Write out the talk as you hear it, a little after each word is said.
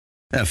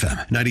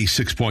FM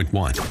 96.1,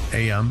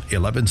 AM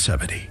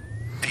 1170.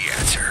 The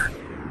Answer.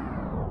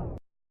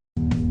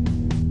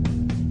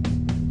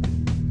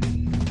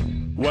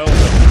 Welcome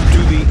to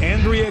the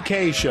Andrea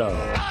Kaye Show.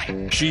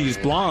 She's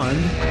blonde,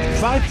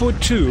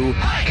 5'2",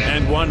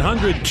 and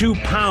 102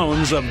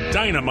 pounds of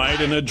dynamite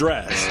in a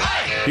dress.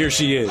 Here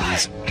she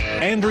is,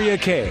 Andrea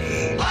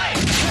Kaye.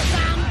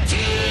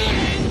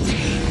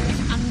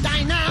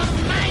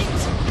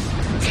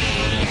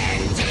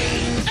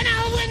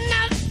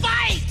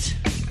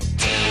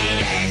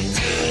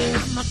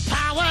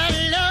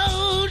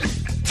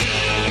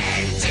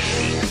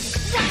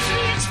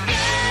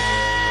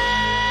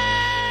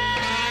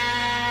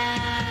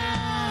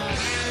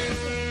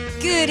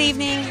 Good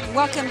evening.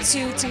 Welcome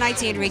to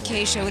tonight's Andrea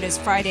Kaye Show. It is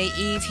Friday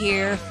Eve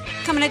here.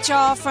 Coming at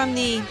y'all from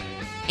the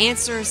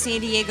Answer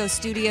San Diego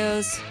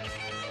studios.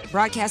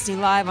 Broadcasting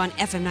live on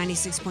FM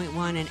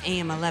 96.1 and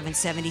AM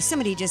 1170.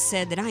 Somebody just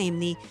said that I am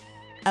the,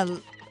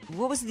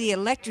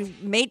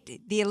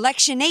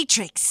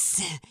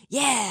 electionatrix.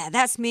 Yeah,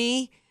 that's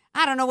me.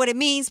 I don't know what it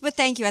means, but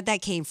thank you.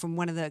 That came from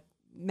one of the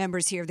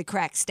members here of the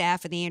crack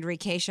staff of the Andrea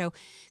Kaye Show.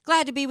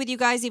 Glad to be with you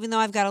guys, even though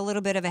I've got a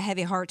little bit of a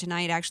heavy heart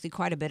tonight, actually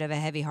quite a bit of a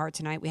heavy heart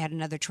tonight. We had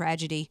another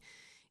tragedy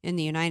in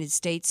the United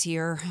States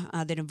here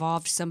that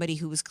involved somebody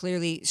who was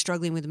clearly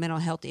struggling with mental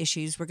health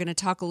issues. We're going to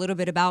talk a little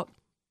bit about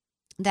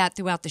that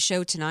throughout the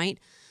show tonight.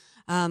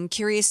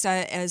 Curious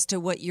as to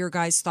what your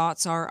guys'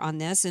 thoughts are on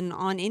this and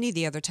on any of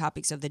the other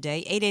topics of the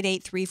day.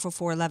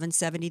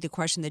 888-344-1170. The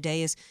question of the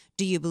day is,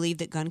 do you believe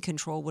that gun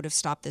control would have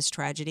stopped this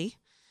tragedy?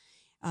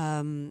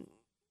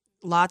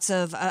 Lots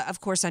of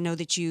course, I know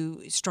that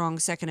you strong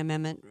Second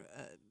Amendment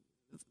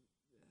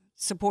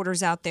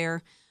supporters out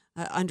there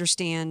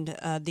understand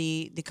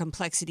the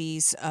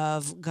complexities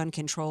of gun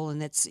control,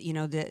 and that's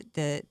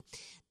the.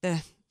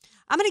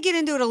 I'm going to get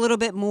into it a little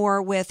bit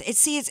more with it.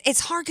 See,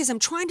 it's hard because I'm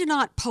trying to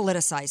not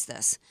politicize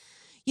this.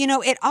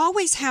 It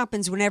always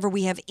happens whenever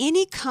we have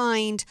any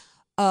kind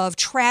of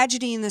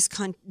tragedy in this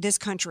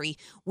country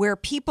where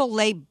people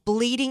lay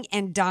bleeding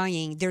and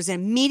dying. There's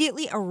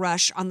immediately a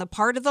rush on the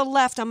part of the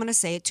left, I'm going to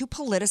say it, to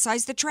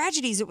politicize the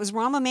tragedies. It was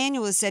Rahm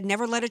Emanuel who said,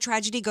 never let a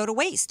tragedy go to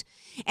waste.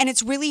 And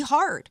it's really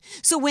hard.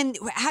 So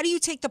how do you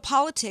take the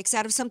politics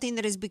out of something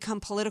that has become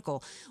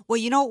political?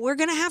 Well, we're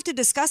going to have to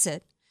discuss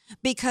it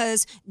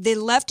because the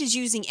left is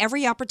using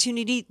every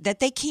opportunity that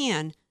they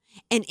can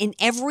and in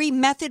every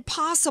method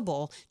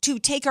possible to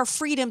take our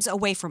freedoms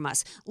away from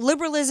us.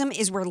 Liberalism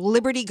is where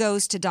liberty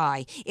goes to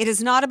die. It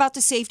is not about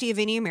the safety of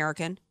any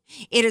American.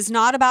 It is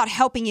not about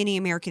helping any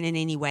American in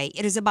any way.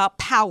 It is about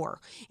power.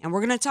 And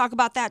we're going to talk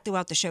about that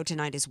throughout the show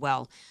tonight as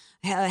well.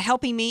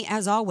 Helping me,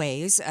 as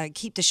always,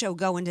 keep the show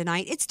going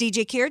tonight, it's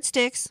DJ Carrot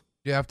Sticks.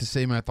 You have to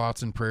say my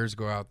thoughts and prayers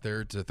go out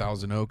there to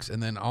Thousand Oaks.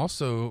 And then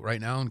also right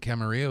now in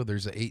Camarillo,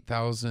 there's an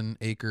 8,000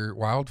 acre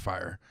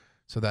wildfire.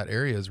 So that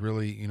area is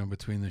really,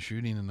 between the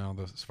shooting and all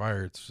this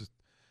fire, it's just,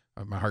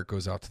 my heart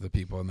goes out to the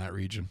people in that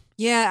region.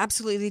 Yeah,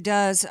 absolutely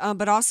does.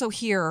 But also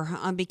here,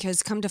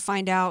 because come to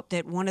find out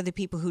that one of the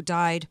people who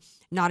died,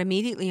 not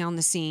immediately on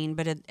the scene,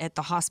 but at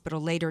the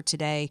hospital later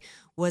today,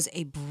 was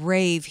a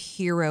brave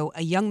hero,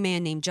 a young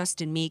man named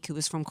Justin Meek, who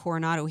was from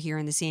Coronado here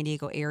in the San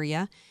Diego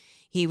area.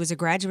 He was a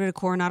graduate of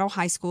Coronado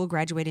High School,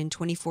 graduated in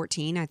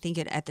 2014. I think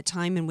at the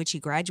time in which he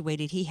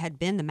graduated, he had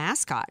been the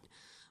mascot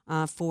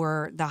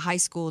for the high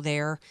school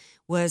there.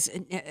 Was,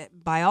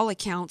 by all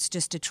accounts,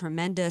 just a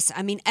tremendous,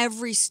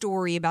 every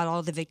story about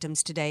all the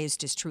victims today is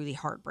just truly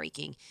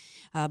heartbreaking.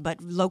 But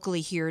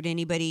locally here, at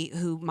anybody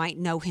who might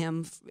know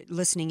him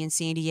listening in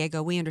San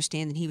Diego, we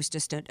understand that he was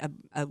just a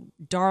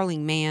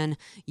darling man,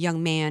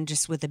 young man,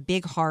 just with a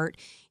big heart.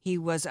 He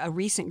was a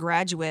recent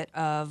graduate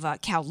of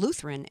Cal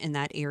Lutheran in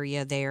that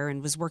area there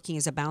and was working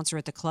as a bouncer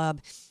at the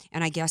club.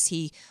 And I guess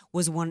he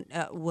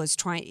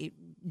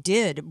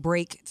did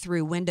break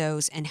through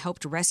windows and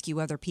helped rescue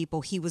other people.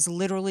 He was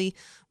literally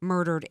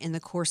murdered in the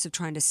course of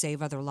trying to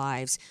save other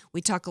lives. We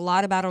talk a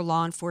lot about our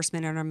law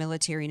enforcement and our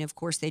military, and of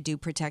course they do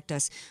protect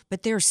us,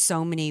 but there's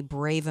so many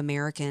brave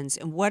Americans,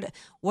 and what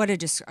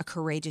just a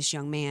courageous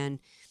young man.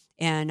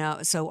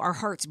 And so our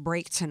hearts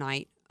break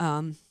tonight.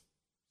 I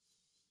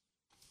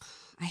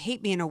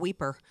hate being a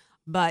weeper,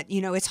 but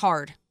it's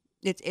hard.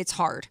 It's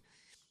hard.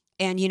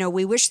 And,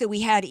 we wish that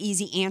we had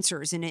easy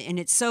answers, and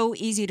it's so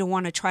easy to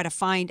want to try to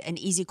find an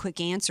easy, quick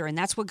answer. And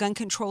that's what gun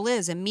control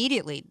is.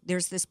 Immediately,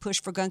 there's this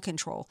push for gun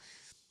control.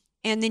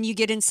 And then you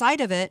get inside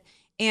of it,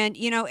 and,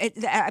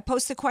 I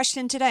posed the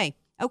question today.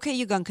 Okay,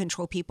 you gun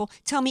control people,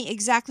 tell me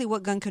exactly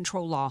what gun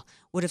control law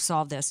would have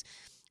solved this.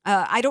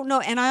 I don't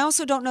know, and I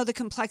also don't know the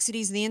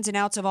complexities, the ins and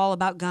outs of all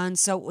about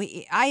guns. So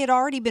I had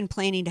already been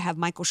planning to have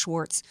Michael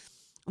Schwartz,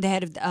 the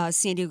head of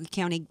San Diego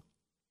County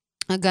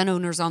gun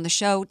owners, on the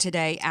show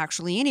today,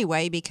 actually,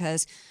 anyway,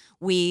 because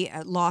we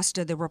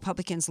the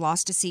Republicans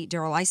lost a seat.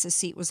 Darrell Issa's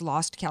seat was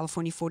lost,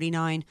 California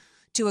 49,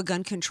 to a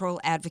gun control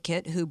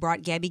advocate who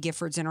brought Gabby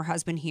Giffords and her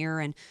husband here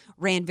and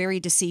ran very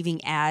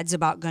deceiving ads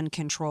about gun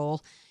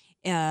control.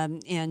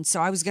 And so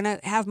I was going to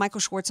have Michael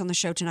Schwartz on the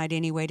show tonight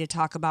anyway to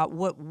talk about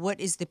what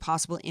is the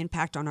possible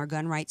impact on our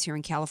gun rights here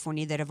in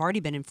California that have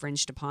already been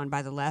infringed upon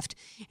by the left,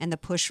 and the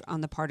push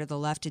on the part of the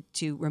left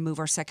to remove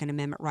our Second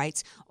Amendment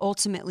rights.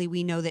 Ultimately,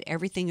 we know that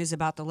everything is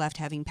about the left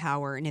having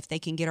power, and if they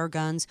can get our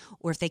guns,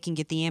 or if they can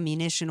get the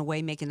ammunition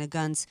away, making the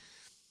guns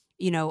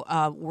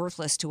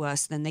worthless to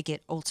us, then they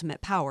get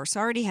ultimate power. So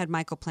I already had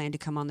Michael plan to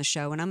come on the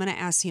show, and I'm going to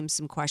ask him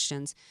some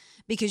questions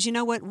because you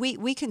know what?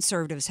 We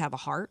conservatives have a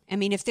heart. I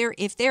mean,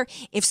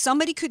 if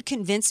somebody could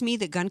convince me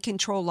that gun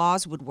control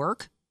laws would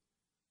work,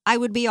 I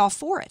would be all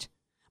for it.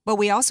 But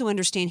we also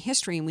understand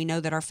history, and we know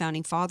that our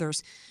founding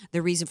fathers,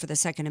 the reason for the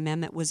Second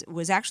Amendment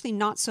was actually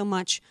not so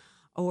much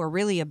or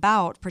really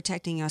about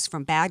protecting us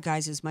from bad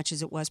guys as much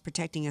as it was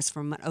protecting us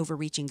from an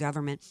overreaching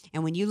government.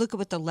 And when you look at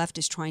what the left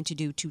is trying to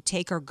do to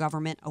take our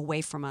government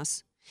away from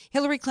us,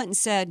 Hillary Clinton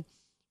said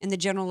in the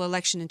general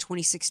election in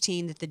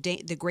 2016 that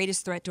the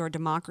greatest threat to our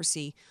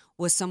democracy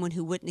was someone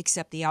who wouldn't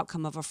accept the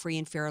outcome of a free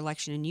and fair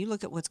election. And you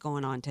look at what's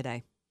going on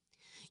today.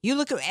 You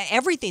look at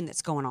everything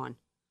that's going on.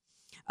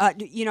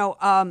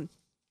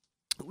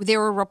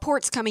 There are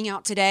reports coming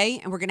out today,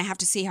 and we're going to have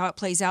to see how it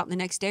plays out in the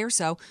next day or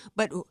so.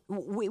 But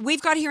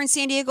we've got here in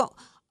San Diego,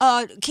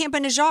 Campa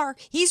Najjar,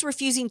 he's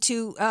refusing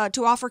to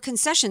offer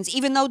concessions,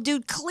 even though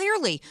dude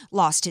clearly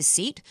lost his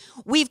seat.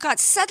 We've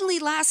got suddenly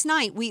last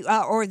night,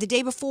 or the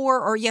day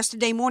before, or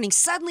yesterday morning,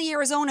 suddenly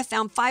Arizona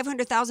found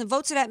 500,000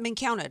 votes that hadn't been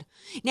counted.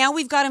 Now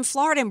we've got in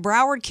Florida, in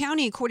Broward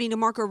County, according to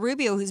Marco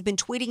Rubio, who's been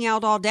tweeting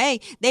out all day,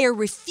 they are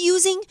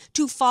refusing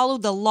to follow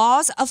the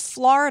laws of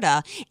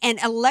Florida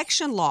and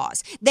election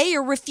laws. They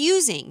are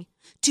refusing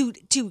to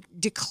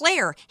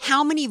declare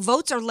how many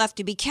votes are left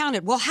to be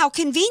counted. Well, how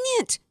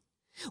convenient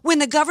when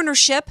the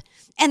governorship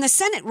and the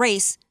Senate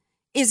race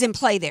is in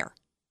play there.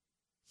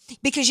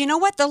 Because you know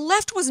what? The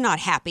left was not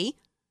happy.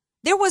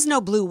 There was no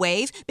blue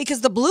wave,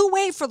 because the blue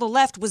wave for the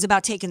left was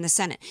about taking the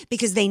Senate,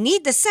 because they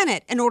need the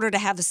Senate in order to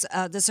have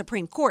the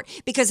Supreme Court,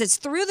 because it's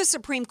through the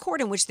Supreme Court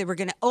in which they were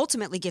going to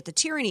ultimately get the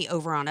tyranny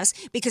over on us,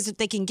 because if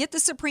they can get the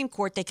Supreme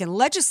Court, they can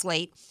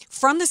legislate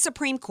from the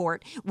Supreme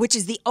Court, which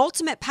is the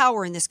ultimate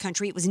power in this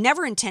country. It was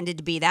never intended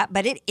to be that,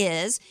 but it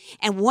is.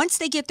 And once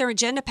they get their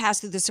agenda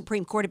passed through the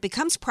Supreme Court, it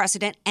becomes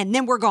precedent, and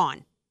then we're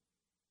gone.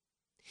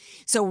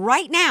 So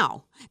right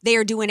now, they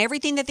are doing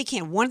everything that they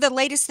can. One of the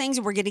latest things,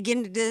 and we're going to get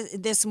into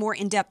this more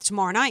in depth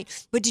tomorrow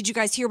night, but did you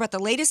guys hear about the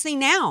latest thing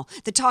now?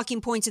 The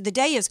talking points of the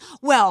day is,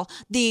 well,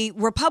 the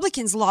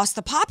Republicans lost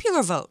the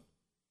popular vote.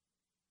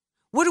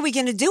 What are we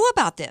going to do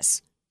about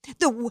this?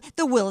 The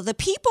will of the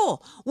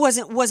people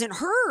wasn't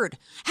heard.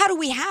 How do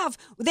we have,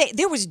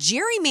 there was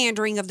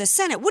gerrymandering of the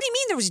Senate. What do you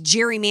mean there was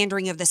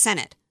gerrymandering of the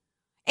Senate?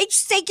 Each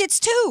state gets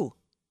 2.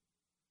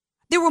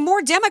 There were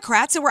more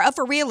Democrats that were up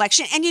for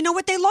re-election, and you know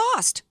what? They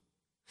lost.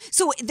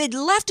 So the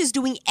left is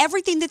doing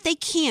everything that they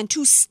can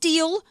to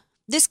steal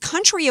this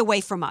country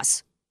away from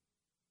us.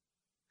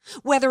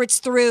 Whether it's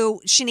through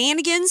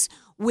shenanigans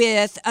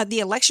with the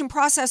election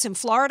process in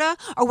Florida,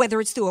 or whether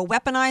it's through a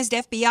weaponized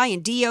FBI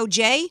and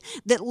DOJ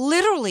that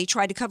literally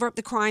tried to cover up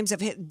the crimes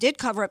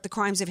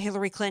of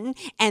Hillary Clinton,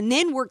 and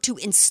then worked to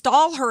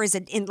install her as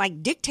in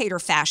like dictator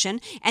fashion,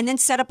 and then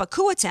set up a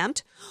coup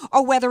attempt,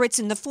 or whether it's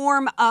in the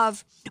form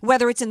of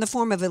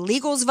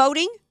illegals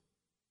voting,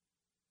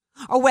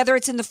 or whether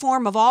it's in the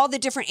form of all the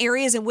different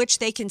areas in which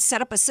they can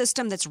set up a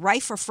system that's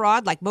rife for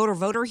fraud, like motor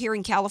voter here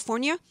in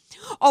California,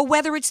 or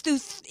whether it's through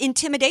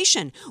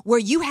intimidation, where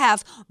you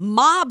have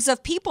mobs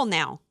of people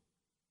now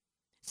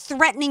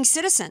threatening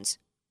citizens.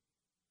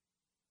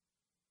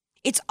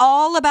 It's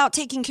all about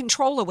taking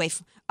control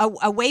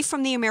away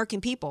from the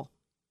American people.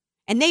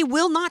 And they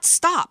will not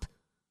stop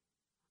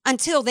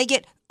until they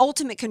get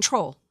ultimate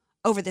control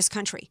over this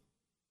country.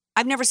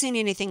 I've never seen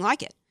anything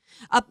like it.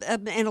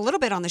 In a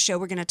little bit on the show,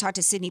 we're going to talk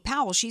to Sidney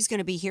Powell. She's going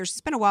to be here.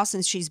 It's been a while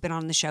since she's been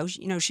on the show.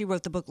 You know, she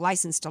wrote the book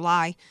License to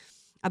Lie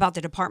about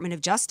the Department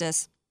of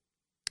Justice,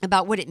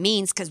 about what it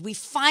means, because we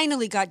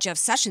finally got Jeff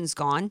Sessions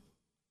gone.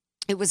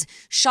 It was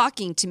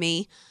shocking to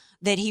me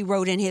that he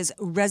wrote in his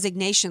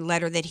resignation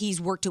letter that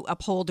he's worked to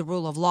uphold the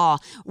rule of law.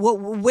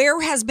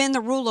 Where has been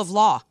the rule of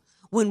law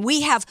when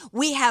we have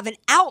an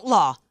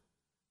outlaw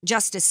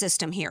justice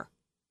system here?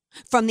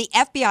 From the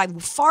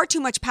FBI, far too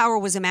much power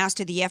was amassed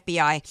to the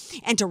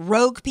FBI and to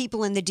rogue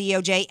people in the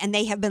DOJ, and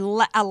they have been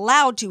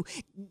allowed to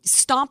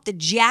stomp the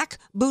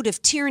jackboot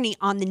of tyranny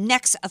on the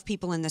necks of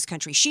people in this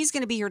country. She's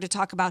going to be here to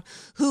talk about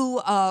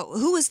who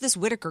is this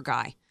Whitaker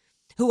guy,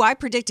 who I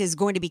predict is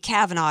going to be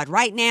Kavanaugh.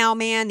 Right now,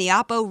 man, the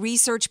Oppo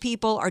research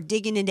people are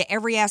digging into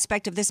every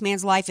aspect of this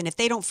man's life, and if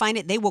they don't find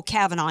it, they will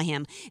Kavanaugh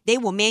him. They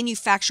will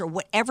manufacture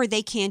whatever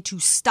they can to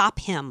stop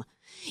him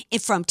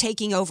from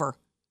taking over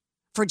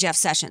for Jeff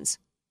Sessions.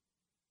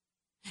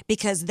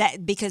 Because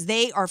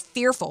they are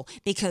fearful,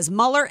 because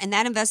Mueller and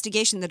that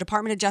investigation, the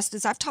Department of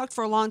Justice, I've talked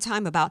for a long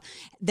time about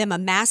them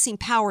amassing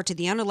power to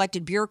the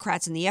unelected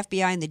bureaucrats in the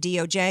FBI and the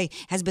DOJ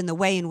has been the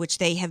way in which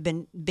they have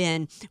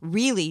been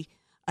really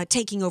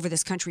taking over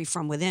this country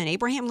from within.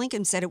 Abraham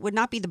Lincoln said it would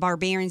not be the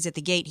barbarians at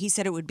the gate. He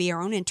said it would be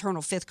our own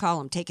internal fifth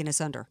column taking us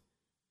under.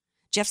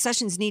 Jeff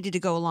Sessions needed to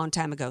go a long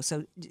time ago.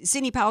 So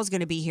Sidney Powell's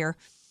going to be here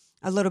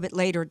a little bit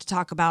later to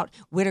talk about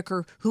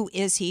Whitaker, who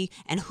is he,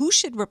 and who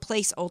should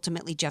replace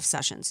ultimately Jeff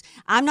Sessions.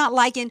 I'm not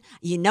liking,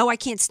 I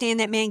can't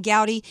stand that man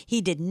Gowdy.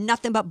 He did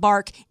nothing but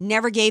bark,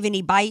 never gave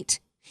any bite,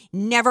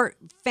 never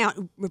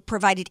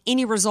provided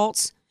any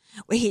results.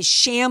 His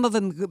sham of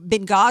a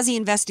Benghazi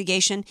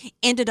investigation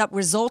ended up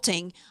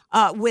resulting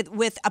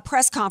with a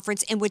press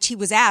conference in which he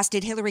was asked,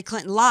 did Hillary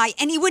Clinton lie?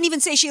 And he wouldn't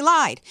even say she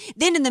lied.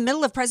 Then in the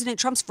middle of President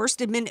Trump's first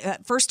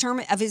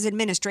term of his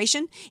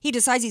administration, he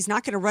decides he's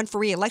not going to run for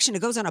re-election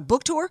and goes on a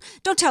book tour.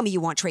 Don't tell me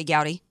you want Trey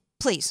Gowdy,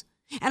 please.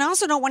 And I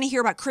also don't want to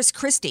hear about Chris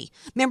Christie.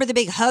 Remember the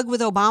big hug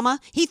with Obama?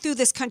 He threw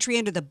this country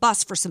under the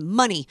bus for some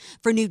money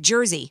for New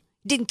Jersey.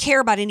 Didn't care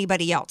about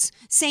anybody else.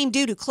 Same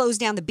dude who closed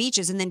down the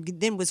beaches and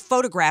then was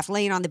photographed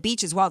laying on the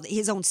beaches while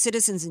his own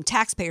citizens and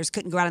taxpayers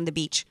couldn't go out on the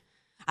beach.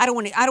 I don't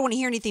want to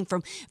hear anything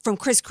from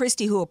Chris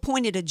Christie, who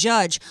appointed a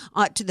judge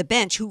to the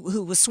bench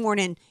who was sworn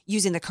in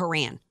using the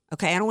Koran.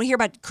 Okay, I don't want to hear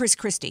about Chris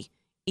Christie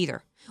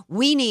either.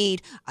 We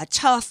need a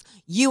tough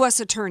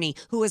U.S. attorney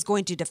who is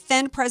going to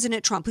defend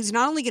President Trump, who's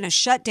not only going to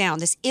shut down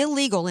this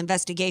illegal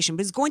investigation,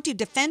 but is going to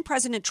defend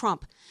President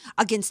Trump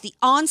against the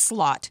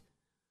onslaught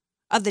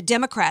of the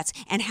Democrats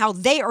and how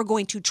they are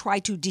going to try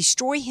to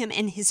destroy him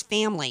and his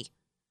family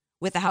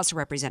with the House of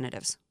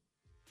Representatives.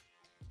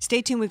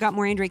 Stay tuned. We've got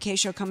more Andrea Kaye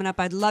Show coming up.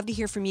 I'd love to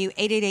hear from you.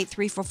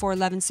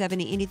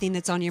 888-344-1170, anything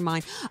that's on your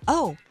mind.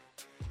 Oh,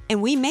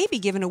 and we may be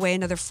giving away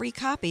another free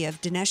copy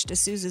of Dinesh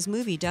D'Souza's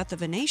movie, Death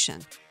of a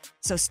Nation.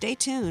 So stay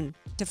tuned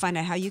to find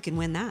out how you can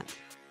win that.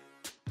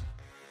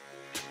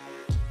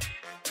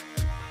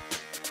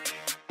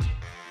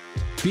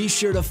 Be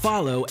sure to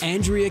follow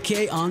Andrea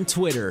Kaye on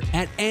Twitter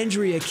at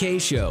Andrea Kaye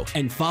Show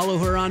and follow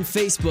her on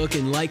Facebook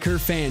and like her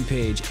fan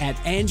page at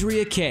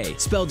Andrea Kaye,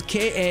 spelled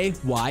Kaye.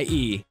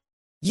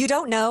 You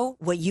don't know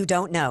what you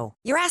don't know.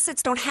 Your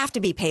assets don't have to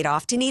be paid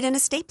off to need an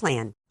estate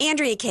plan.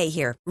 Andrea Kaye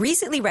here.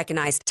 Recently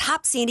recognized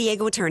top San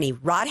Diego attorney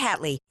Rod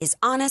Hatley is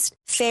honest,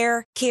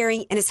 fair,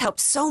 caring, and has helped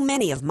so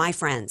many of my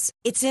friends.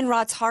 It's in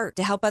Rod's heart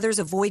to help others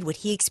avoid what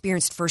he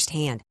experienced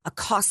firsthand, a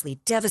costly,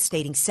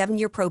 devastating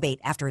 7-year probate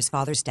after his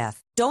father's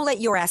death. Don't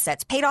let your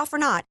assets, paid off or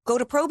not, go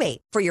to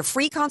probate. For your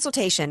free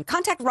consultation,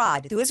 contact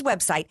Rod through his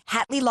website,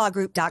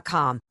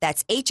 HatleyLawGroup.com.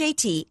 That's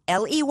HATLEY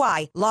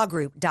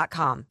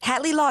lawgroup.com.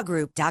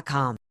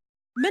 HatleyLawGroup.com.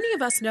 Many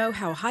of us know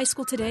how high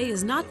school today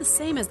is not the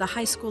same as the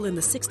high school in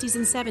the 60s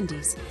and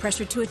 70s.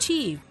 Pressure to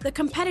achieve, the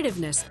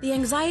competitiveness, the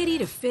anxiety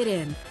to fit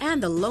in,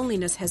 and the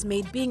loneliness has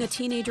made being a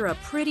teenager a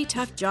pretty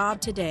tough job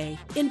today.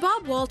 In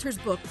Bob Walter's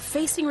book,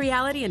 Facing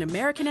Reality in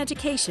American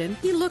Education,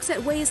 he looks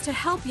at ways to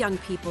help young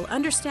people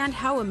understand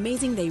how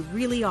amazing they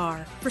really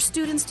are, for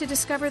students to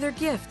discover their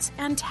gifts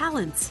and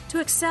talents, to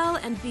excel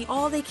and be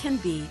all they can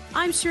be.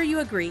 I'm sure you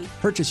agree.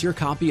 Purchase your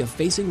copy of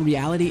Facing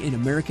Reality in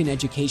American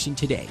Education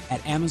today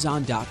at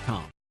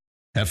Amazon.com.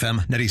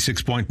 FM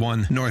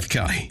 96.1 North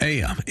County,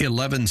 AM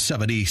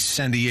 1170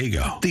 San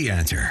Diego. The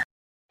Answer.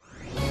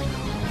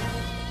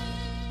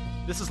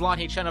 This is Lon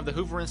Chen of the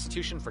Hoover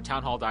Institution for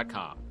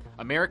Townhall.com.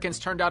 Americans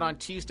turned out on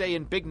Tuesday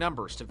in big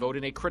numbers to vote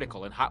in a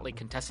critical and hotly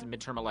contested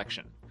midterm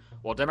election.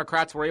 While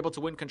Democrats were able to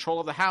win control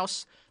of the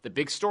House, the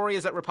big story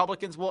is that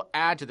Republicans will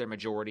add to their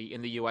majority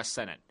in the U.S.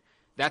 Senate.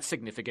 That's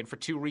significant for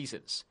two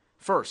reasons.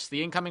 First,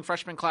 the incoming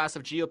freshman class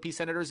of GOP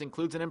senators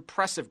includes an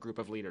impressive group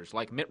of leaders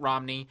like Mitt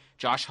Romney,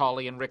 Josh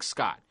Hawley, and Rick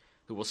Scott,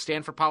 who will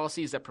stand for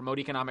policies that promote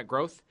economic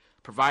growth,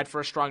 provide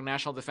for a strong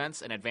national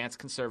defense, and advance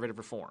conservative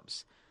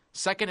reforms.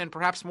 Second, and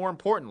perhaps more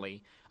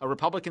importantly, a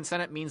Republican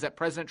Senate means that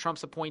President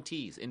Trump's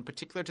appointees, in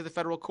particular to the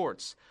federal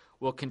courts,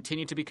 will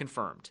continue to be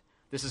confirmed.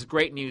 This is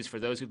great news for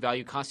those who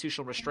value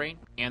constitutional restraint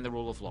and the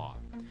rule of law.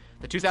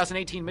 The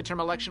 2018 midterm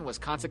election was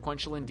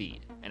consequential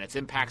indeed, and its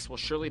impacts will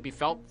surely be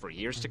felt for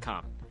years to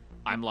come.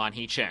 I'm Lon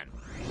Chen.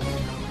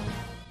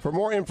 For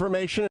more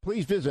information,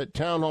 please visit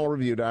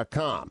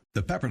townhallreview.com.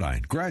 The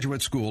Pepperdine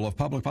Graduate School of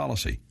Public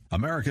Policy,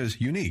 America's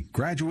unique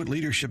graduate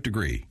leadership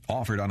degree,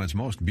 offered on its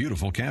most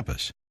beautiful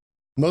campus.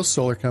 Most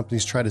solar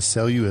companies try to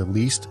sell you a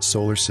leased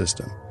solar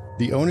system.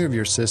 The owner of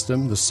your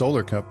system, the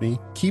solar company,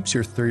 keeps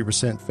your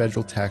 30%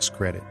 federal tax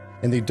credit,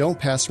 and they don't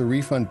pass a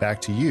refund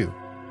back to you.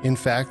 In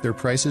fact, their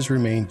prices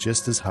remain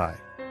just as high.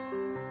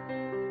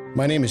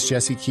 My name is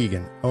Jesse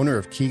Keegan, owner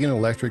of Keegan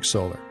Electric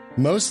Solar.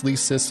 Most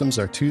lease systems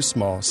are too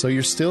small, so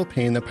you're still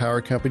paying the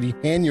power company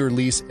and your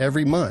lease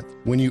every month.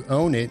 When you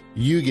own it,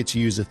 you get to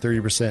use a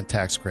 30%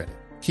 tax credit.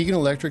 Keegan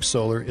Electric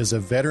Solar is a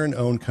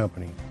veteran-owned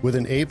company with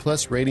an A+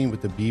 rating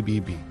with the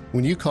BBB.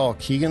 When you call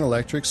Keegan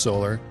Electric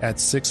Solar at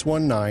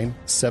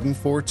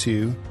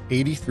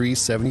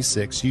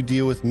 619-742-8376, you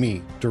deal with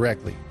me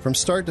directly, from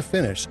start to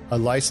finish, a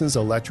licensed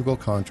electrical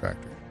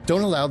contractor.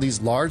 Don't allow these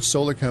large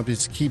solar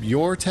companies to keep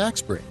your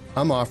tax break.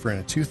 I'm offering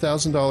a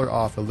 $2,000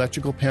 off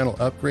electrical panel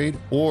upgrade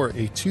or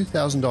a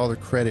 $2,000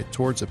 credit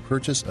towards the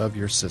purchase of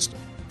your system.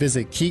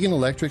 Visit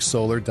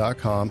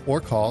KeeganElectricSolar.com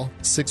or call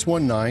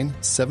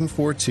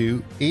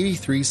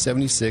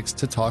 619-742-8376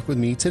 to talk with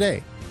me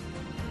today.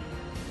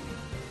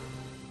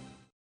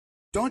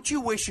 Don't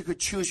you wish you could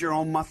choose your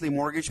own monthly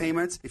mortgage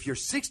payments? If you're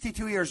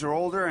 62 years or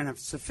older and have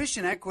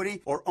sufficient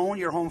equity or own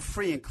your home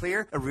free and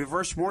clear, a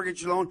reverse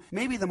mortgage loan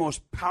may be the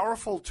most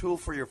powerful tool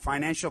for your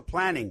financial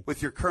planning.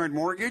 With your current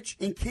mortgage,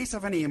 in case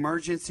of any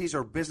emergencies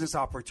or business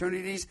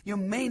opportunities, you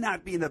may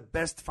not be in the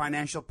best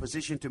financial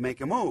position to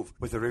make a move.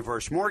 With a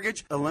reverse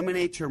mortgage,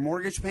 eliminate your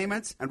mortgage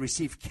payments and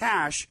receive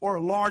cash or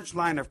a large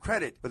line of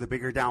credit. With a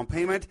bigger down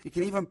payment, you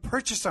can even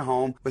purchase a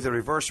home with a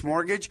reverse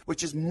mortgage,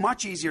 which is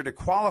much easier to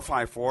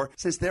qualify for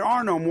since there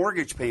are no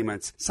mortgage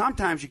payments.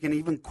 Sometimes you can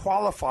even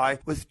qualify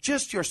with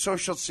just your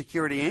Social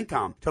Security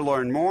income. To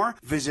learn more,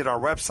 visit our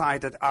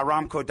website at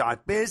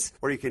aramco.biz,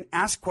 where you can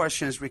ask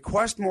questions,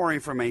 request more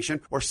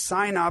information, or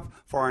sign up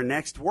for our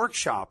next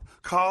workshop.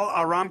 Call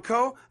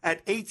Aramco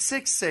at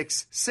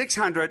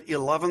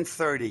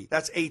 866-600-1130.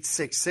 That's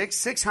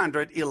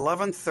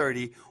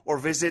 866-600-1130, or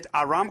visit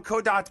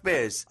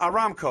aramco.biz.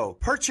 Aramco.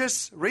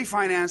 Purchase,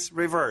 refinance,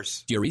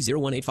 reverse. GRE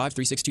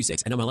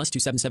 01853626, NMLS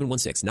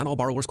 27716. Not all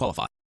borrowers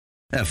qualify.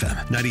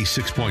 FM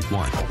 96.1,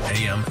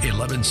 AM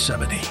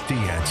 1170. The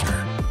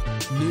Answer.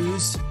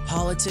 News,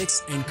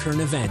 politics, and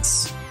current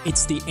events.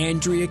 It's the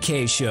Andrea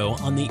Kaye Show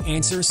on The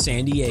Answer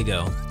San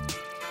Diego.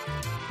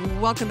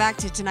 Welcome back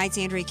to tonight's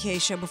Andrea Kaye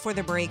Show. Before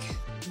the break,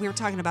 we were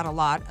talking about a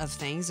lot of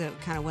things. It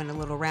kind of went a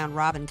little round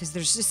robin because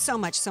there's just so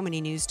many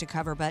news to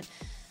cover. But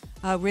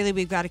really,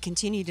 we've got to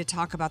continue to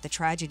talk about the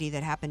tragedy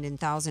that happened in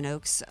Thousand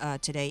Oaks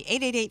today.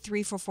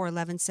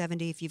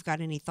 888-344-1170 if you've got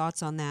any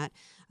thoughts on that.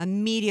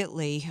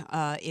 Immediately,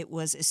 it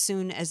was as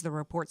soon as the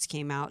reports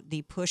came out,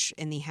 the push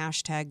and the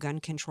hashtag gun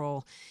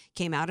control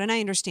came out. And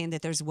I understand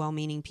that there's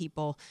well-meaning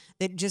people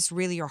that just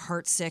really are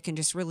heartsick and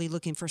just really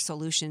looking for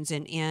solutions.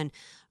 And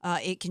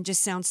it can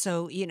just sound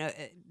so,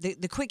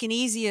 the quick and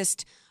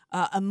easiest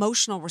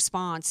emotional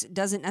response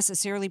doesn't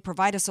necessarily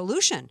provide a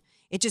solution.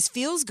 It just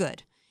feels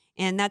good.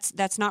 And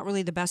that's not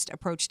really the best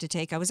approach to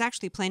take. I was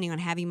actually planning on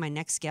having my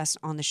next guest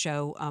on the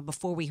show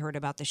before we heard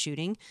about the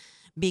shooting,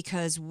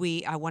 because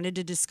I wanted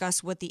to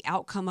discuss what the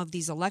outcome of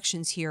these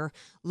elections here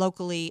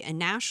locally and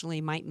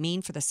nationally might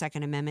mean for the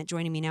Second Amendment.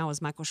 Joining me now is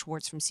Michael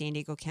Schwartz from San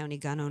Diego County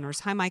Gun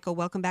Owners. Hi, Michael.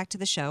 Welcome back to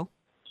the show.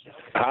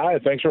 Hi.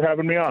 Thanks for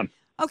having me on.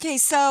 Okay,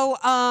 so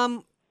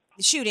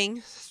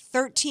shooting,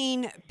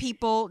 13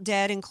 people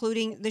dead,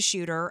 including the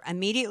shooter.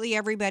 Immediately,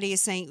 everybody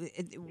is saying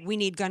we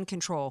need gun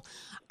control.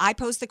 I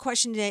posed the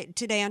question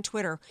today on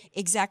Twitter,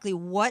 exactly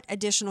what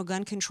additional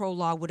gun control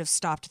law would have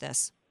stopped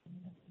this?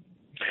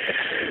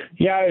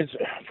 Yeah,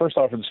 first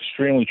off, it's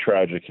extremely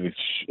tragic. It's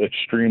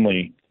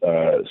extremely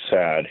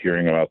sad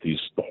hearing about these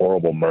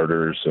horrible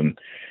murders and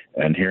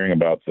hearing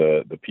about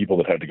the people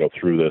that had to go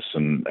through this.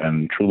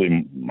 And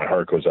truly, my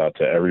heart goes out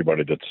to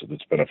everybody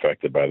that's been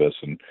affected by this.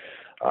 And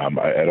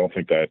I don't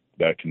think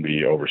that can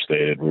be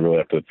overstated. We really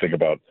have to think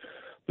about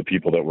the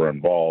people that were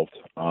involved.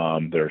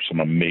 There are some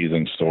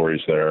amazing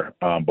stories there.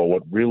 But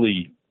what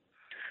really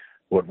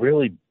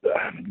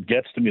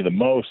gets to me the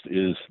most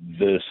is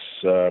this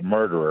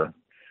murderer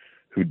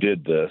who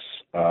did this,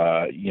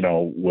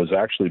 was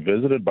actually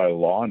visited by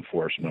law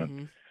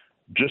enforcement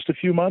just a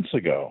few months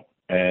ago.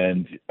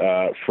 And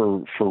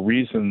for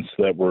reasons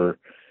that were,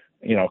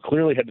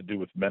 clearly had to do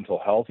with mental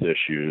health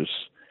issues,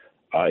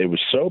 it was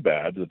so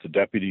bad that the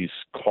deputies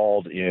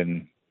called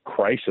in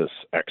crisis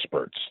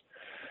experts.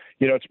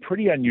 It's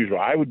pretty unusual.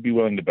 I would be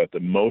willing to bet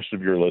that most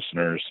of your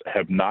listeners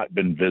have not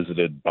been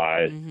visited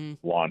by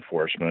law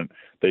enforcement.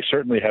 They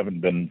certainly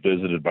haven't been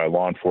visited by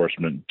law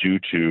enforcement due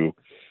to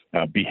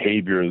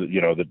behavior,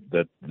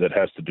 that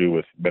has to do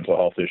with mental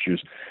health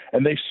issues.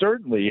 And they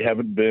certainly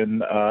haven't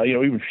been,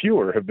 even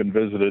fewer have been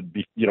visited,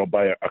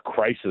 by a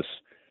crisis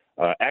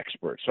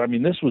expert. So,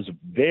 this was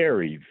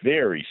very,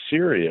 very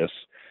serious.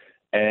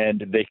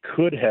 And they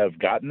could have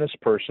gotten this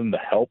person the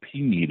help he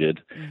needed.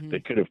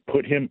 They could have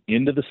put him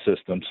into the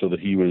system so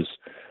that he was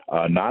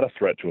not a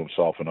threat to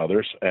himself and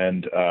others.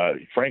 And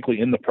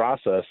frankly, in the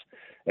process,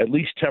 at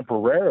least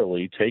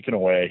temporarily taken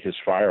away his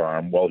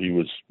firearm while he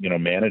was,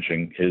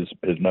 managing his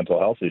mental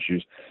health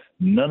issues.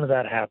 None of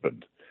that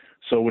happened.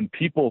 So when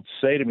people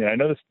say to me, I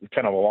know this is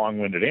kind of a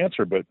long-winded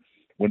answer, but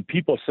when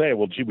people say,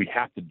 well, gee, we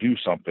have to do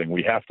something,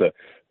 we have to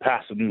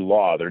pass a new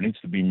law, there needs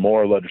to be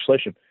more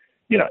legislation.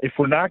 If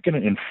we're not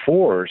going to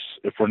enforce,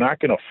 if we're not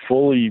going to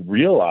fully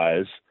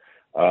realize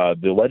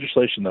the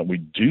legislation that we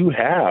do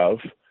have,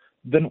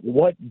 then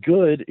what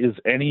good is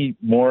any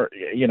more,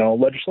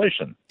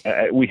 legislation?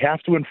 We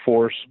have to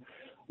enforce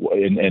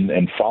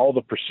and follow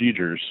the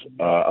procedures.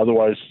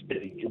 Otherwise,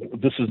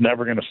 this is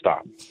never going to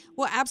stop.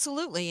 Well,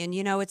 absolutely. And,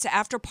 it's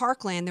after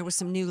Parkland, there was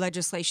some new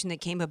legislation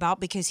that came about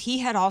because he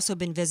had also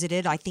been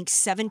visited, I think,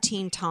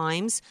 17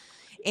 times.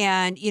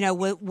 And,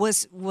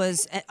 was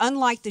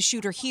unlike the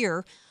shooter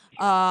here,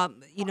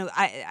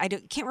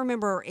 Can't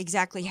remember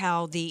exactly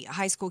how the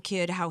high school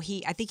kid, I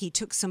think he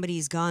took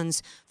somebody's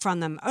guns from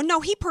them. Oh,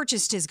 no, he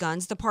purchased his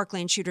guns. The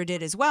Parkland shooter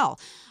did as well.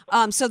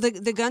 So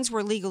the guns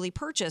were legally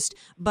purchased,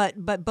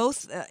 but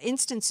both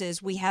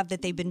instances we have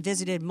that they've been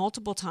visited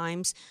multiple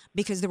times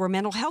because there were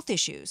mental health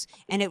issues,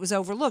 and it was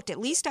overlooked. At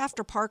least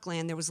after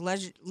Parkland, there was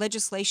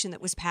legislation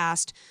that was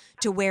passed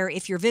to where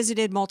if you're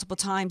visited multiple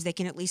times, they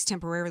can at least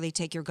temporarily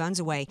take your guns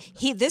away.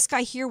 This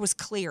guy here was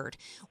cleared.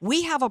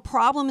 We have a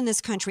problem in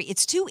this country.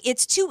 It's too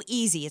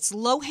easy. It's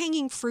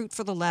low-hanging fruit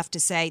for the left to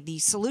say the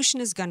solution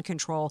is gun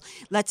control.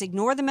 Let's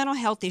ignore the mental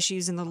health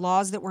issues and the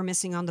laws that we're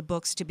missing on the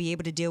books to be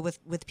able to deal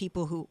with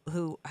people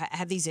who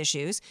have these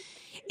issues.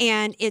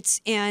 And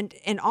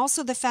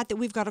also the fact that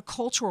we've got a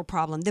cultural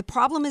problem. The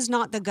problem is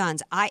not the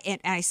guns.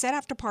 I said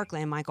after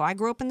Parkland, Michael, I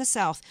grew up in the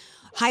South.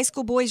 High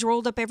school boys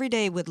rolled up every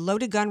day with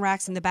loaded gun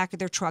racks in the back of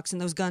their trucks, and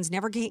those guns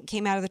never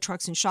came out of the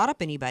trucks and shot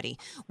up anybody.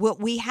 What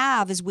we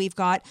have is we've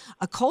got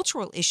a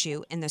cultural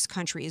issue in this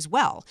country as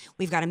well.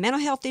 We've got a mental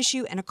health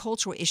issue and a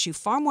cultural issue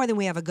far more than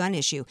we have a gun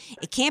issue.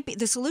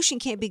 The solution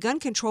can't be gun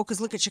control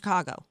because look at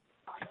Chicago.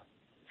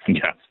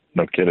 Yeah,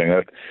 no kidding.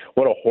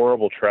 What a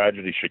horrible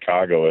tragedy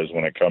Chicago is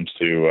when it comes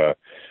to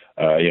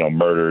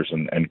murders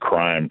and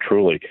crime,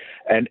 truly.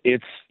 And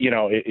it's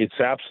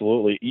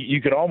absolutely,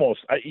 you can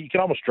almost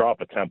draw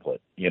up a template.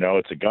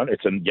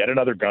 It's yet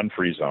another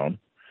gun-free zone,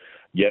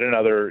 yet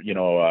another,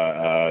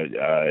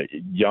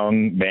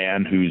 young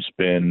man who's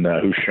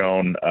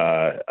shown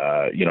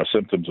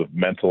symptoms of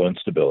mental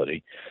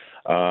instability.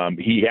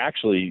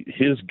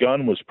 His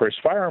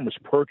firearm was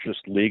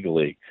purchased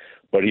legally,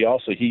 but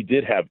he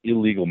did have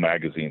illegal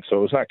magazines, so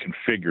it was not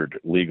configured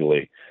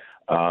legally.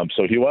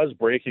 So he was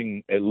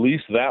breaking at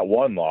least that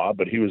one law,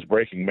 but he was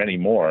breaking many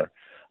more.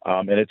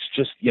 And it's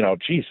just,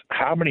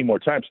 how many more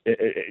times,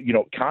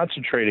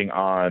 concentrating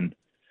on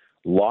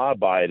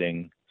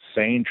law-abiding,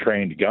 sane,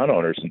 trained gun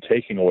owners and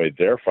taking away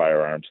their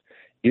firearms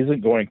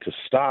isn't going to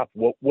stop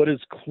what is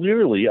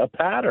clearly a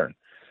pattern.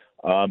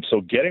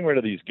 So getting rid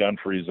of these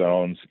gun-free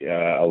zones,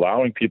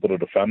 allowing people to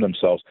defend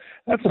themselves,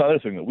 that's another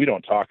thing that we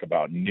don't talk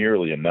about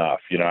nearly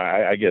enough.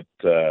 I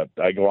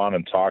go on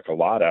and talk a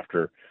lot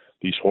after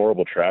these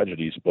horrible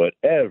tragedies, but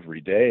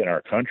every day in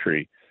our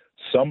country,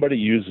 somebody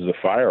uses a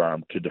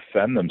firearm to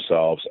defend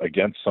themselves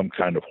against some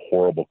kind of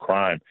horrible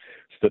crime.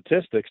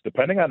 Statistics,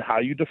 depending on how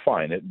you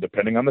define it,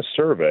 depending on the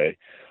survey,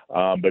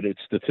 but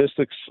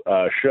statistics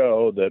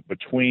show that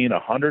between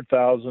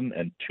 100,000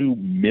 and 2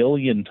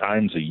 million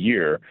times a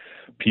year,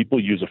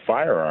 people use a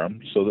firearm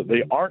so that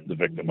they aren't the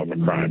victim of a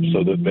crime,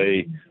 so that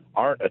they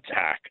aren't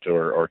attacked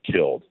or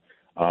killed.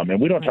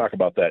 And we don't talk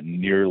about that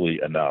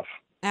nearly enough.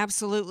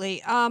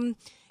 Absolutely.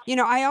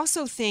 I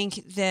also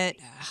think that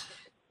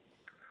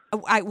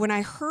when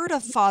I heard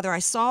I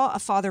saw a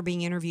father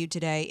being interviewed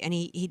today, and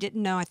he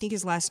didn't know, I think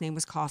his last name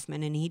was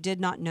Kaufman, and he did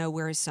not know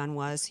where his son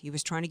was. He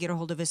was trying to get a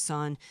hold of his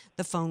son.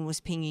 The phone was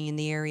pinging in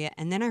the area.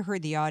 And then I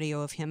heard the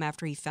audio of him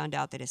after he found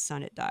out that his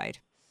son had died.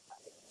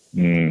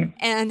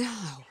 And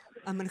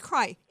I'm going to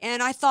cry.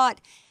 And I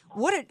thought,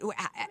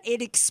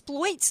 it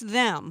exploits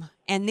them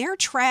and their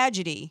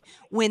tragedy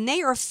when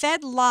they are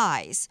fed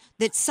lies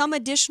that some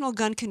additional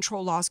gun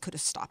control laws could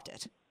have stopped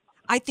it.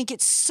 I think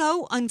it's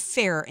so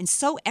unfair and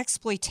so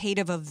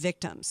exploitative of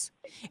victims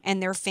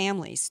and their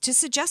families to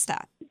suggest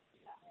that.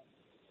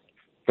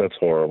 That's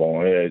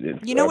horrible.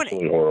 It's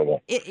absolutely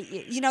horrible.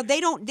 They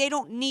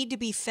don't need to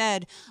be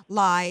fed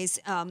lies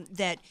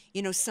that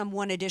some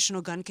one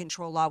additional gun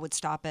control law would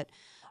stop it.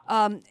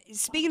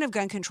 Speaking of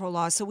gun control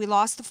laws, so we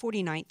lost the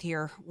 49th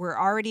here. We're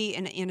already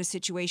in a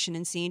situation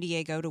in San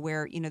Diego to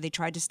where they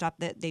tried to stop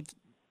that.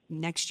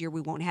 Next year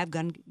we won't have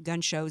gun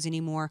shows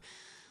anymore.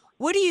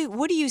 What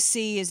do you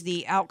see as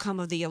the outcome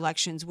of the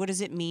elections? What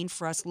does it mean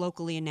for us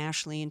locally and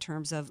nationally in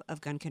terms of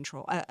gun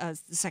control, the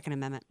Second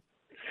Amendment?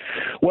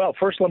 Well,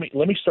 first, let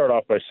me start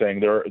off by saying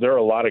there are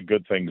a lot of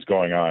good things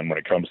going on when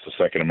it comes to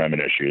Second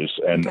Amendment issues,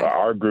 and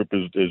our group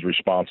is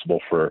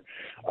responsible for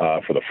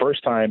the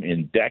first time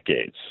in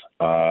decades,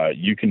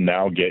 you can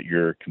now get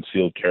your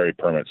concealed carry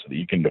permit so that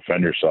you can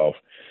defend yourself,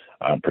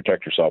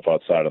 protect yourself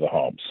outside of the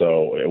home.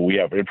 So we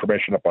have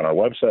information up on our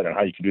website on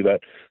how you can do that.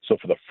 So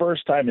for the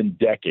first time in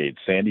decades,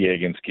 San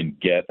Diegans can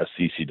get a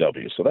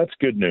CCW. So that's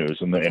good news,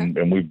 and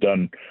we've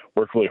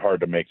worked really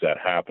hard to make that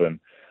happen.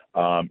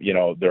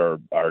 There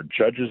are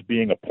judges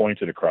being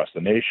appointed across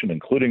the nation,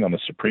 including on the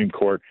Supreme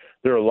Court.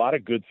 There are a lot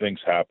of good things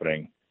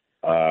happening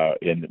when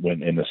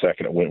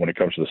it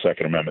comes to the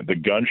Second Amendment. The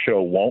gun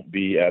show won't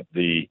be at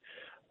the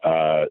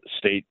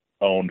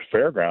state-owned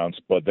fairgrounds,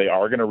 but they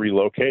are going to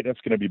relocate, and it's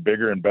going to be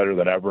bigger and better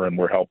than ever, and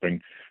we're helping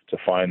to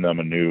find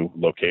them a new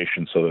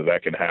location so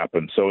that can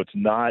happen. So it's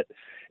not,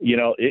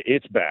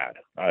 it's bad.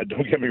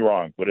 Don't get me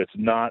wrong, but it's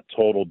not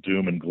total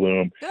doom and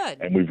gloom.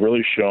 Good. And we've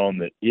really shown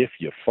that if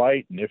you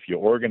fight and if you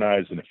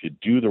organize and if you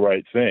do the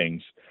right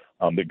things,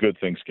 that good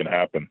things can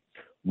happen.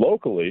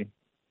 Locally,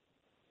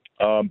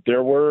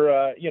 there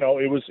were,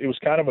 it was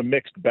kind of a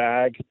mixed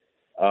bag.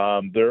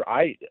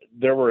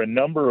 There were a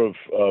number of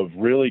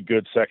really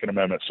good Second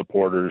Amendment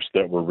supporters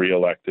that were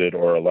reelected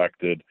or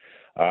elected.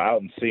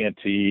 Out in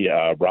Santee,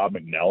 Rob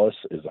McNellis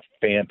is a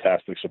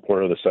fantastic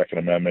supporter of the Second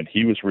Amendment.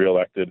 He was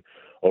reelected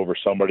over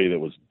somebody that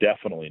was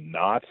definitely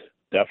not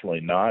a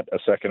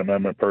Second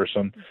Amendment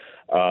person.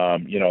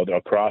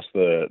 Across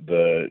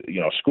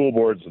the school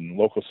boards and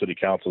local city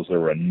councils, there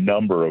were a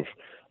number of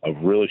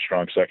really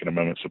strong Second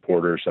Amendment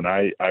supporters, and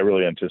I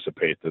really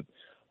anticipate that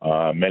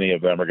many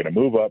of them are going to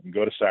move up and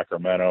go to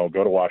Sacramento,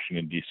 go to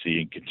Washington,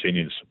 D.C., and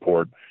continue to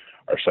support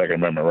our Second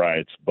Amendment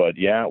rights. But,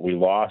 yeah, we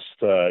lost,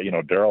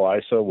 Darrell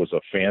Issa was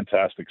a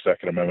fantastic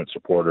Second Amendment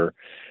supporter,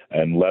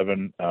 and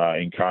Levin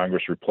in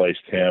Congress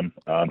replaced him.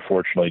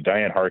 Unfortunately,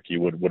 Diane Harkey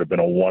would have been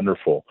a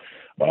wonderful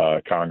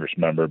Congress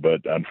member,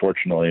 but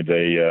unfortunately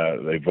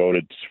they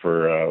voted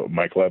for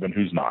Mike Levin,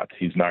 who's not.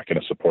 He's not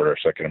going to support our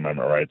Second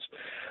Amendment rights,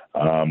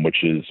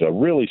 which is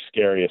really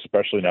scary,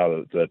 especially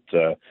now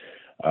that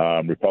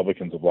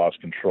Republicans have lost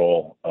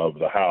control of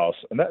the House.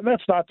 And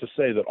that's not to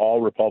say that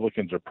all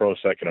Republicans are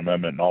pro-Second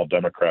Amendment and all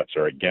Democrats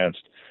are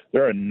against.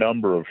 There are a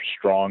number of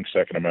strong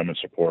Second Amendment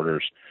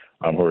supporters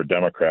who are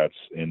Democrats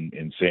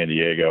in San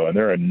Diego, and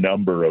there are a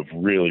number of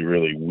really,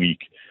 really weak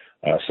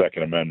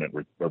Second Amendment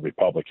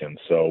Republicans.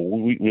 So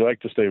we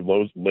like to stay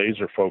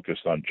laser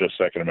focused on just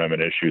Second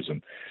Amendment issues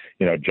and,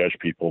 judge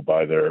people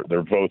by their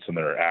votes and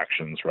their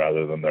actions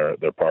rather than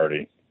their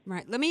party.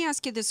 Right. Let me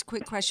ask you this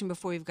quick question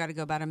before we've got to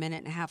go, about a minute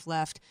and a half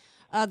left.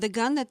 The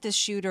gun that this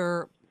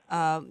shooter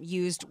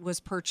used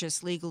was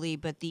purchased legally,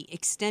 but the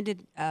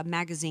extended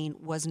magazine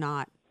was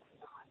not.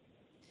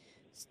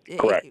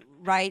 Correct.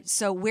 Right.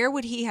 So where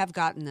would he have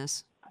gotten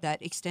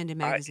that extended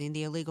magazine,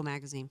 the illegal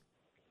magazine?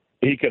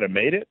 He could have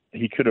made it.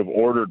 He could have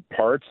ordered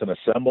parts and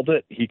assembled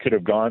it. He could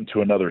have gone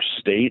to another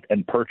state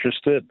and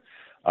purchased it.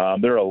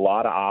 There are a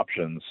lot of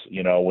options.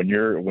 When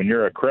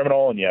you're a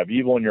criminal and you have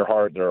evil in your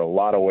heart, there are a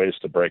lot of ways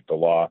to break the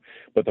law.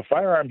 But the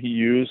firearm he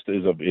used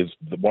is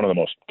one of the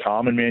most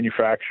common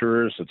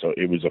manufacturers.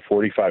 It was a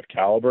 .45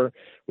 caliber,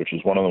 which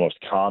is one of the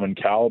most common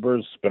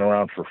calibers. It's been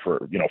around for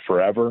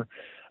forever.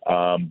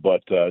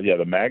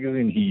 The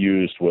magazine he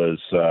used was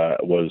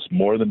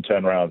more than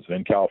 10 rounds.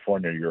 In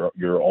California,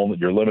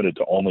 you're limited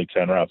to only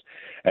 10 rounds,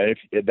 and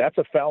if that's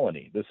a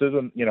felony. This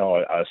isn't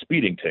a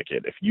speeding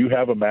ticket. If you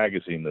have a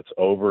magazine that's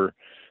over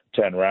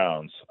 10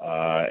 rounds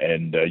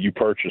and you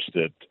purchased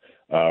it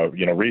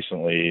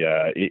recently,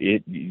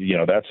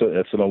 that's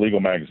an illegal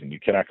magazine. You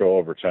cannot go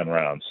over 10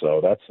 rounds.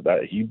 So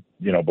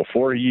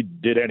before he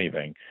did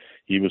anything,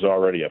 he was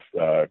already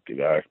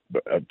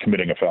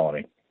committing a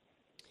felony.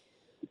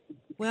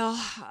 Well,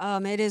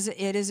 it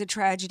is a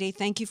tragedy.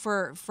 Thank you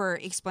for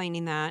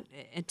explaining that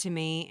to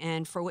me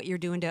and for what you're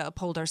doing to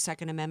uphold our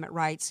Second Amendment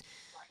rights.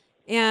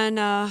 And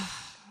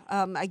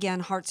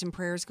again, hearts and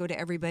prayers go to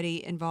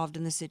everybody involved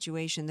in the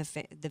situation,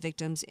 the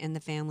victims and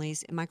the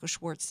families. And Michael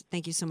Schwartz,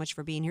 thank you so much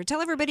for being here.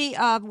 Tell everybody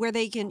where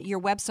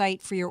your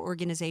website for your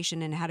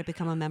organization and how to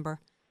become a member.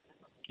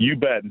 You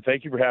bet. And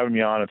thank you for having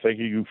me on, and thank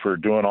you for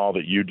doing all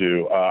that you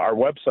do. Our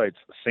website's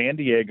San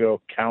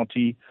Diego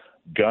County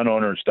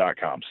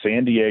gunowners.com.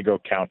 San Diego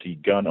County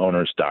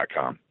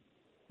gunowners.com. All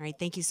right.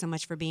 Thank you so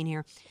much for being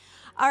here.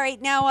 All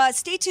right. Now,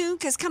 stay tuned,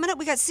 because coming up,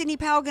 we got Sidney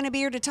Powell going to be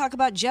here to talk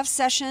about Jeff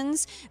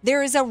Sessions.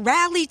 There is a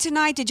rally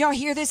tonight. Did y'all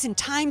hear this? In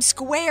Times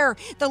Square,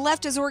 the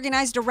left has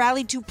organized a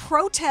rally to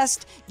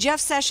protest Jeff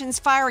Sessions'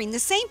 firing. The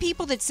same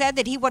people that said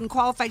that he wasn't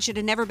qualified, should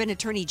have never been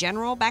Attorney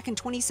General back in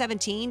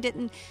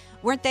 2017,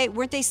 weren't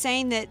they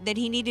saying that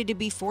he needed to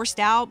be forced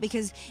out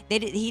because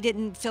he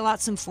didn't fill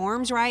out some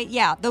forms right?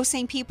 Yeah, those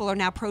same people are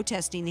now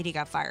protesting that he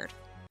got fired.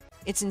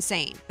 It's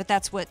insane, but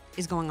that's what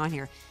is going on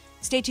here.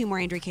 Stay tuned, more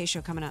Andrea Kaye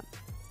Show coming up.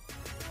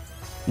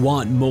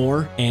 Want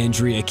more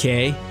Andrea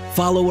Kaye?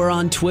 Follow her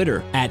on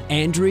Twitter at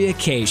Andrea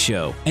Kaye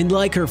Show and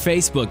like her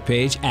Facebook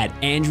page at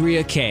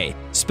Andrea Kaye,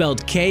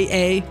 spelled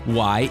Kaye.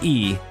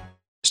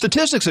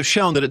 Statistics have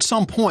shown that at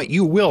some point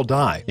you will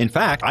die. In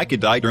fact, I could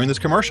die during this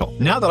commercial.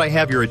 Now that I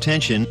have your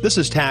attention, this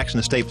is tax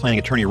and estate planning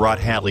attorney Rod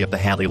Hatley of the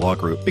Hatley Law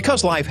Group.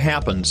 Because life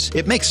happens,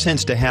 it makes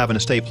sense to have an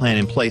estate plan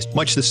in place,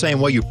 much the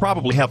same way you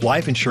probably have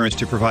life insurance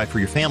to provide for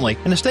your family.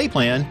 An estate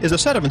plan is a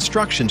set of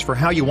instructions for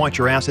how you want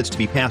your assets to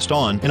be passed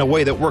on in a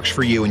way that works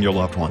for you and your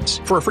loved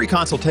ones. For a free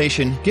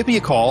consultation, give me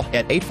a call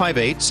at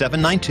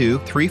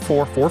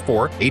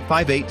 858-792-3444,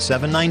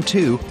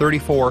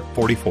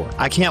 858-792-3444.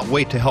 I can't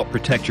wait to help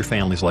protect your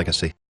family's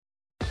legacy.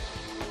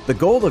 The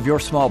goal of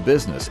your small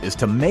business is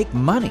to make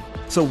money.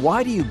 So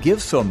why do you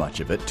give so much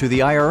of it to the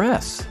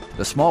IRS?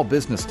 The small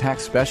business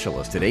tax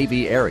specialists at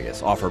AV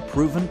Arias offer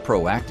proven,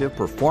 proactive,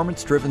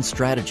 performance-driven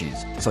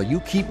strategies so you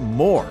keep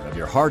more of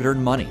your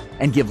hard-earned money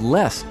and give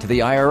less to the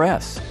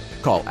IRS.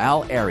 Call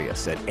Al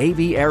Arias at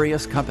AV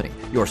Arias Company,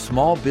 your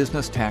small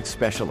business tax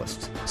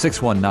specialists.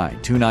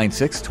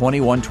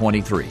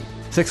 619-296-2123.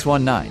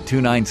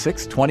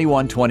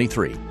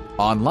 619-296-2123.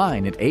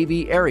 Online at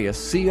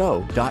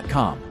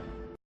avariasco.com.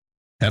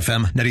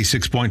 FM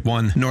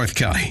 96.1 North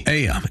County,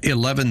 AM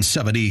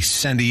 1170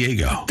 San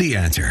Diego. The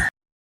Answer.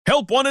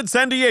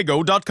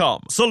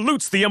 HelpWantedSanDiego.com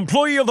salutes the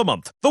employee of the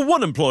month, the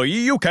one employee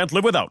you can't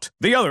live without.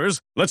 The others,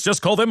 let's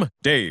just call them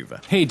Dave.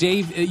 Hey,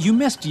 Dave, you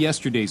missed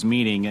yesterday's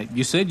meeting.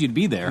 You said you'd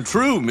be there.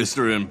 True,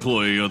 Mr.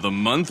 Employee of the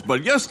Month,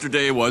 but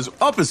yesterday was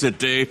opposite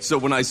day, so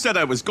when I said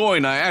I was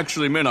going, I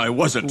actually meant I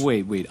wasn't.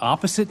 Wait,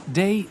 opposite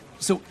day?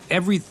 So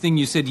everything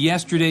you said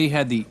yesterday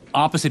had the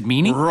opposite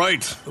meaning?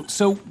 Right.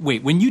 So,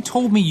 wait, when you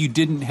told me you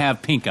didn't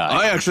have pink eye...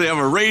 I actually have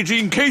a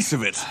raging case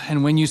of it.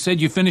 And when you said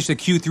you finished the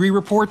Q3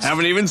 reports...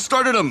 Haven't even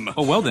started them.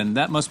 Oh, well then,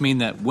 that must mean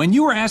that when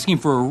you were asking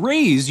for a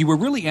raise, you were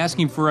really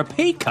asking for a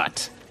pay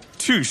cut.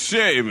 Touche,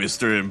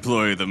 Mr.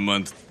 Employee of the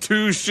Month.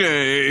 Touche.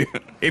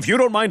 If you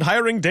don't mind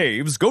hiring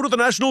Daves, go to the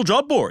national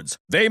job boards.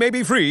 They may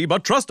be free,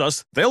 but trust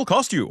us, they'll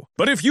cost you.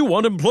 But if you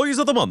want employees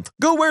of the month,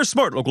 go where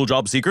smart local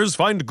job seekers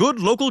find good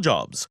local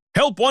jobs.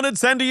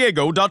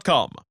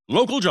 HelpWantedSanDiego.com.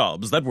 Local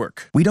jobs that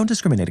work. We don't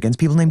discriminate against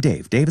people named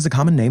Dave. Dave is a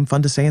common name,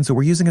 fun to say, and so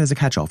we're using it as a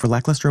catch-all for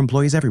lackluster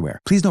employees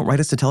everywhere. Please don't write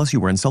us to tell us you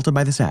were insulted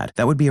by this ad.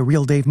 That would be a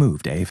real Dave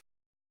move, Dave.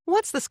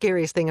 What's the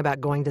scariest thing about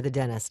going to the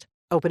dentist?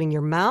 Opening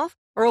your mouth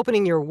or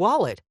opening your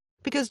wallet?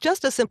 Because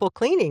just a simple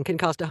cleaning can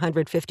cost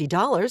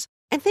 $150,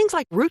 and things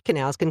like root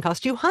canals can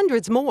cost you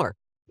hundreds more.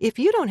 If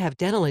you don't have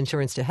dental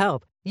insurance to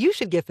help, you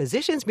should give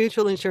Physicians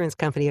Mutual Insurance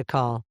Company a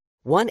call.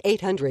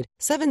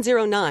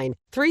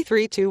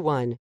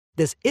 1-800-709-3321.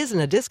 This isn't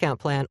a discount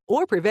plan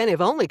or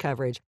preventive-only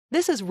coverage.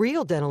 This is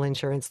real dental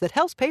insurance that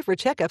helps pay for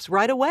checkups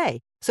right away,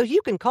 so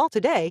you can call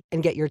today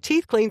and get your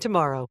teeth cleaned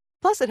tomorrow.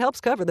 Plus, it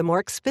helps cover the more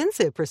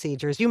expensive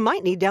procedures you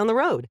might need down the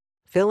road.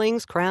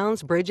 Fillings,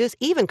 crowns, bridges,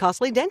 even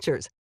costly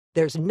dentures.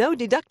 There's no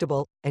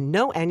deductible and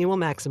no annual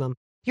maximum.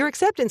 Your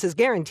acceptance is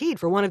guaranteed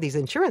for one of these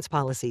insurance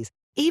policies,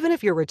 even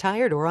if you're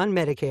retired or on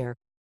Medicare.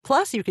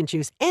 Plus, you can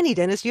choose any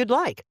dentist you'd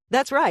like.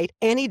 That's right,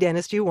 any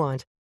dentist you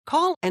want.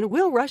 Call and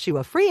we'll rush you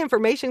a free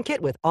information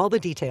kit with all the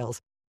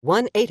details.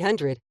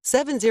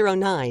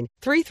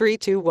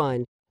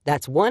 1-800-709-3321.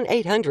 That's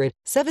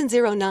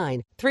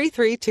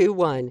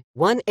 1-800-709-3321.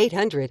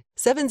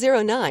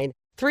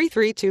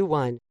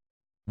 1-800-709-3321.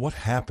 What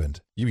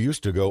happened? You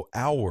used to go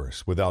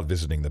hours without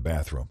visiting the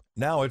bathroom.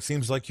 Now it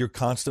seems like you're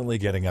constantly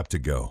getting up to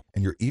go,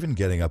 and you're even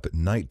getting up at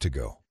night to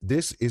go.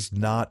 This is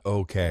not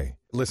okay.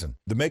 Listen,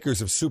 the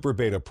makers of Super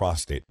Beta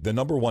Prostate, the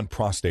 #1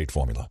 prostate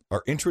formula,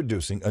 are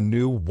introducing a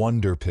new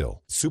wonder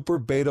pill, Super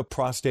Beta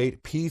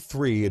Prostate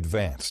P3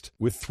 Advanced,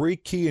 with 3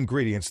 key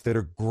ingredients that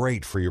are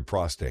great for your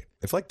prostate.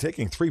 It's like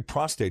taking 3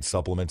 prostate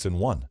supplements in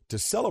one. To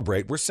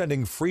celebrate, we're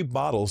sending free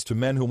bottles to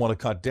men who want to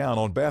cut down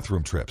on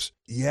bathroom trips.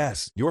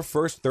 Yes, your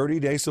first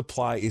 30-day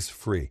supply is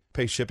free.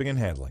 Pay shipping and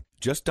handling.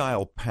 Just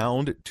dial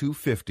pound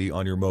 250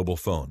 on your mobile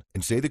phone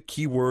and say the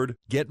keyword,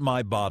 "Get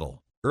my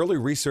bottle." Early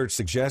research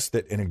suggests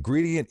that an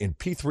ingredient in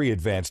P3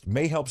 Advanced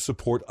may help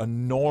support a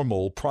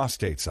normal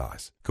prostate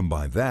size.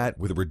 Combine that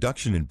with a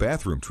reduction in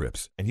bathroom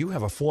trips, and you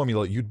have a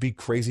formula you'd be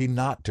crazy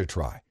not to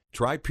try.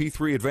 Try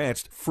P3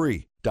 Advanced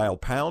free. Dial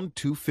pound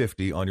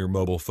 250 on your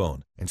mobile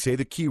phone and say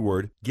the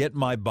keyword, "Get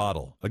my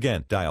bottle."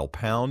 Again, dial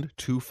pound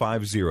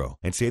 250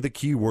 and say the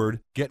keyword,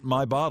 "Get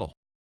my bottle."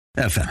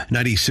 FM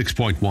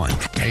 96.1,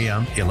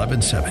 AM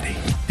 1170.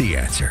 The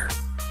Answer.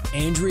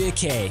 Andrea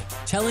Kaye,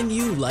 telling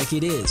you like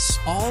it is,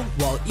 all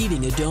while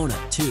eating a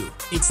donut, too.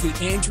 It's the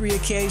Andrea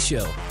Kaye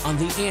Show on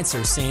The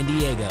Answer San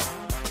Diego.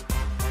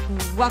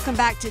 Welcome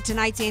back to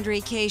tonight's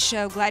Andrea Kaye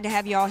Show. Glad to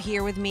have you all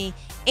here with me.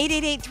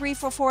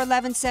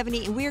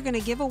 888-344-1170, and we are going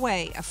to give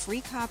away a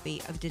free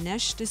copy of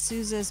Dinesh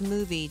D'Souza's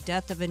movie,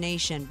 Death of a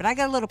Nation. But I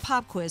got a little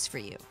pop quiz for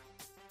you.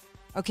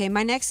 Okay,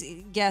 my next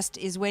guest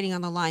is waiting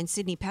on the line,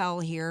 Sidney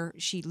Powell here.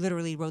 She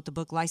literally wrote the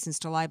book License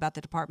to Lie about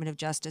the Department of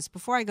Justice.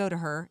 Before I go to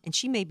her, and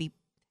she may be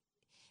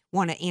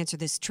want to answer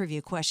this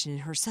trivia question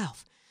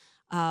herself.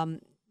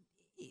 In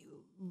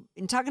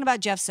talking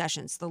about Jeff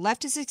Sessions, the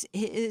left is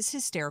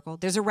hysterical.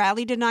 There's a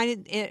rally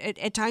tonight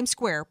at Times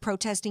Square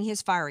protesting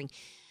his firing.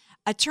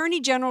 Attorney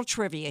General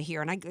trivia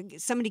here,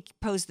 and somebody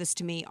posed this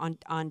to me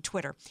on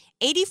Twitter.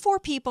 84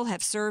 people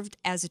have served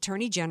as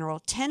Attorney General,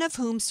 10 of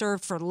whom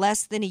served for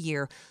less than a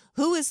year.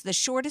 Who is the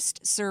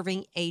shortest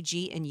serving AG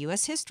in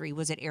U.S. history?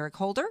 Was it Eric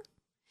Holder,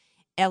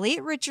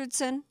 Elliot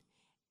Richardson,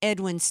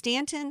 Edwin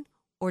Stanton,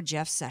 or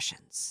Jeff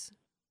Sessions?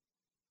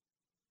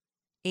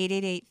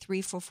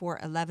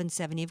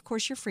 888-344-1170. Of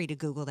course, you're free to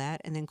Google that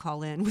and then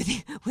call in with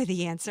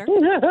the answer.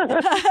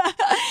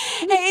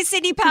 Hey,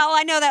 Sidney Powell,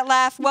 I know that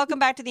laugh. Welcome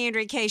back to the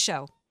Andrea Kaye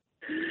Show.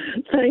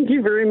 Thank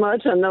you very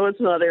much. I know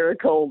it's not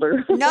Eric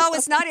Holder. No,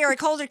 it's not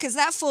Eric Holder, because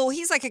that fool,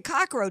 he's like a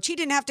cockroach. He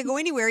didn't have to go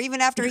anywhere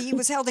even after he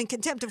was held in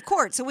contempt of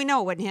court, so we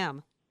know it wasn't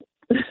him.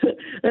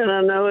 And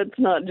I know it's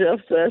not Jeff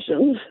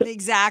Sessions.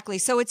 Exactly.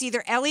 So it's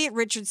either Elliot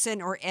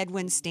Richardson or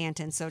Edwin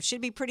Stanton. So it should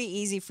be pretty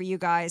easy for you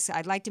guys.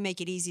 I'd like to make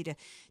it easy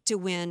to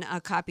win a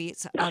copy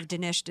of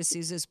Dinesh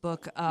D'Souza's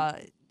book,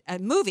 a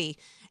movie,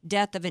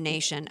 Death of a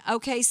Nation.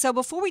 Okay, so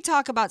before we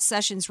talk about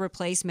Sessions'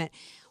 replacement,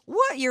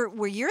 what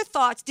were your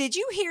thoughts? Did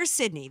you hear,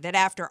 Sidney, that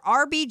after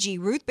RBG,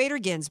 Ruth Bader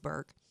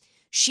Ginsburg,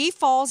 she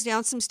falls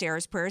down some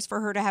stairs, prayers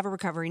for her to have a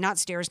recovery, not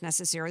stairs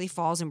necessarily,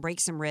 falls and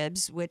breaks some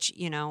ribs, which,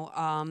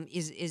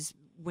 is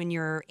when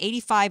you're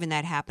 85 and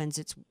that happens,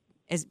 it's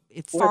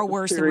far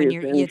worse than when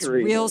you're. Injury. It's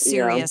real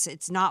serious. Yeah.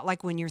 It's not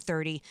like when you're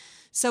 30.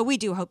 So we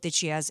do hope that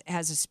she has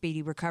a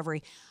speedy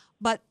recovery.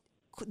 But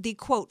the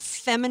quote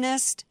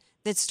feminist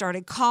that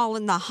started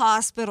calling the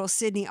hospital,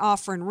 Sidney,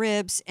 offering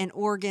ribs and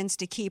organs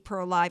to keep her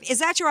alive. Is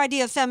that your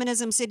idea of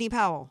feminism, Sidney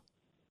Powell?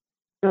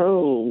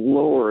 Oh,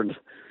 Lord.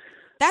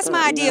 That's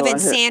my idea of no,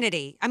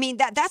 insanity. I mean,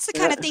 that's the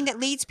kind of thing that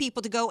leads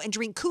people to go and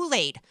drink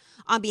Kool-Aid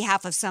on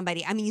behalf of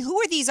somebody. I mean, who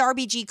are these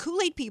RBG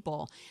Kool-Aid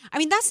people? I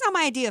mean, that's not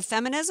my idea of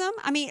feminism.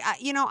 I mean,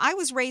 I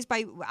was raised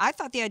I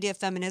thought the idea of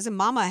feminism,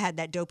 Mama had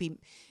that dopey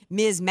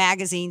Ms.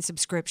 Magazine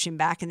subscription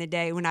back in the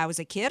day when I was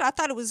a kid. I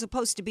thought it was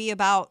supposed to be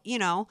about,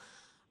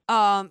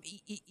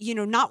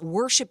 not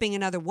worshiping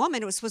another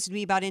woman. It was supposed to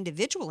be about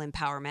individual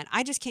empowerment.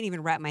 I just can't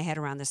even wrap my head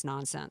around this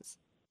nonsense.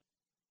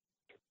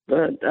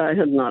 But I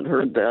had not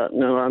heard that.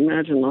 No, I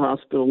imagine the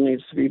hospital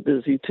needs to be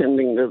busy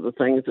tending to the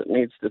things it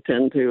needs to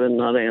tend to and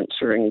not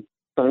answering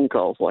phone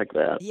calls like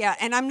that. Yeah,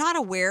 and I'm not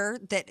aware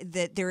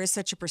that there is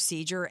such a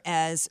procedure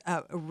as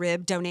a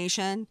rib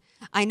donation.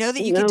 I know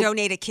that you can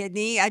donate a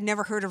kidney. I'd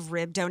never heard of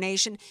rib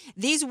donation.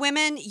 These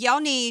women, you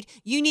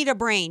need a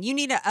brain. You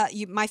need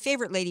my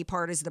favorite lady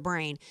part is the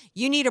brain.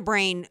 You need a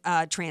brain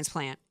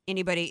transplant.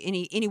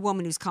 Any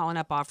woman who's calling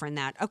up offering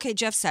that. Okay,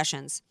 Jeff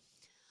Sessions.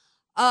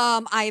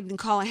 I have been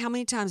calling. How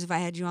many times have I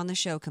had you on the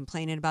show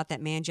complaining about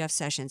that man, Jeff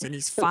Sessions? And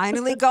he's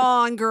finally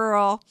gone,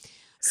 girl.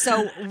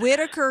 So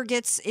Whitaker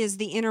is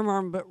the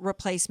interim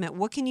replacement.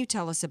 What can you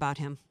tell us about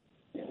him?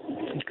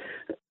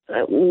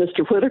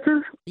 Mr.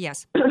 Whitaker?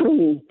 Yes.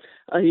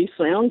 He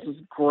sounds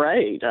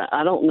great.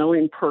 I don't know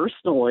him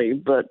personally,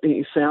 but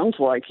he sounds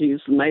like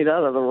he's made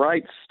out of the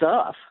right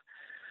stuff.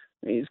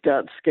 He's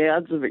got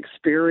scads of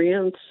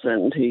experience,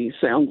 and he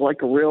sounds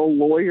like a real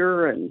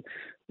lawyer, and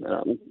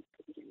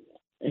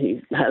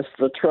he has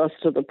the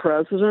trust of the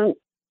president.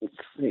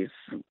 He's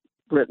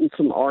written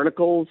some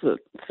articles that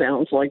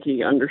sounds like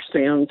he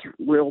understands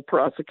real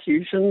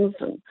prosecutions,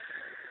 and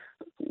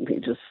he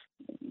just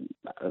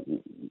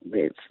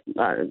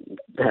I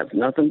have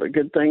nothing but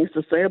good things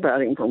to say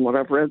about him from what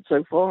I've read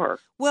so far.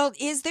 Well,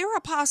 is there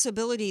a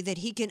possibility that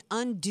he can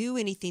undo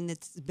anything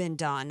that's been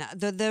done?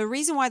 The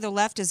reason why the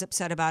left is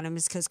upset about him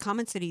is because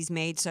comments that he's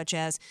made, such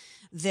as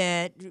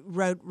that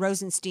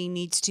Rosenstein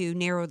needs to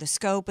narrow the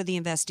scope of the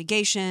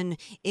investigation.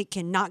 It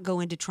cannot go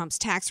into Trump's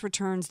tax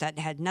returns. That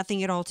had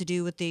nothing at all to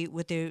do with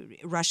the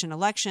Russian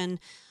election.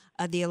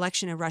 The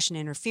election of Russian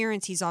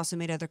interference. He's also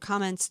made other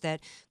comments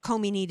that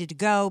Comey needed to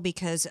go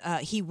because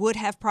he would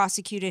have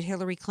prosecuted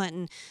Hillary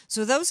Clinton.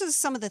 So those are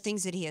some of the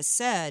things that he has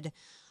said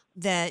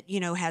that,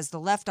 has the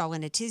left all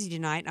in a tizzy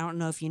tonight. I don't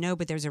know if you know,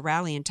 but there's a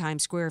rally in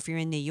Times Square if you're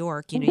in New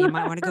York. You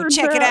might want to go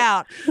check it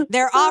out.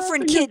 They're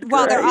offering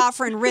they're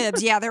offering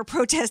ribs. Yeah, they're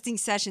protesting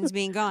Sessions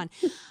being gone.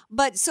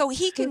 But so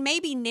he can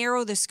maybe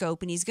narrow the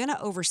scope and he's going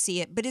to oversee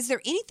it. But is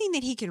there anything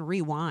that he can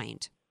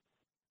rewind?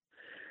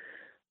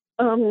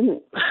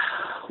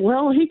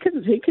 Well, he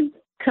could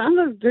kind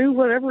of do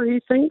whatever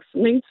he thinks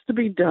needs to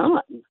be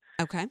done.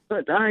 Okay.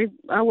 But I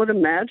would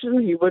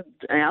imagine he would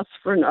ask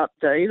for an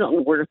update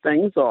on where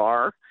things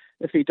are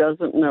if he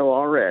doesn't know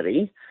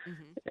already,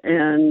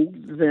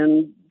 and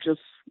then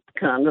just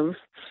kind of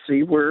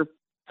see where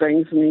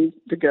things need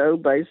to go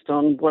based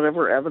on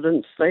whatever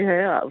evidence they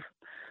have.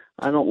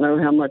 I don't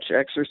know how much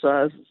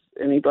exercise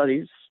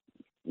anybody's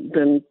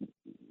been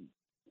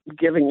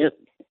giving it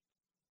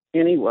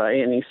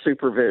anyway, any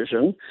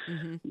supervision,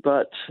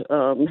 but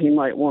he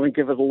might want to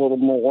give it a little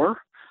more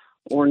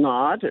or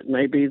not. It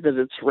may be that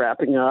it's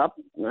wrapping up.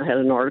 I had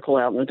an article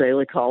out in the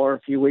Daily Caller a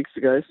few weeks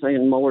ago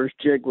saying Mueller's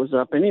jig was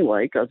up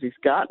anyway because he's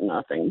got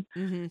nothing.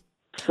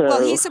 So,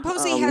 well, he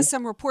supposedly has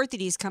some report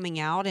that he's coming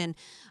out, and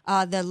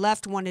the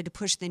left wanted to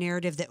push the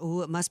narrative that,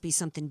 it must be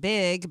something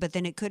big, but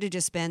then it could have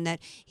just been that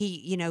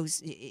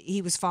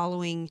he was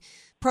following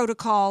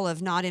protocol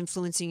of not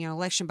influencing an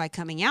election by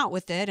coming out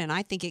with it, and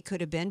I think it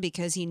could have been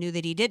because he knew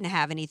that he didn't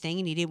have anything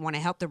and he didn't want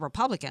to help the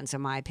Republicans, in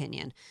my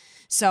opinion.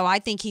 So I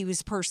think he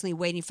was personally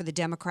waiting for the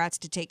Democrats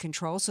to take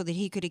control so that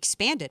he could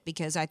expand it,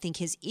 because I think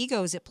his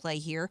ego is at play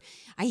here.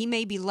 He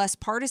may be less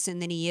partisan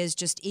than he is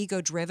just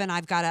ego-driven.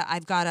 I've got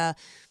to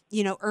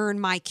earn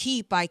my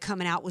keep by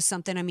coming out with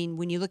something. I mean,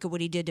 when you look at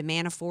what he did to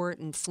Manafort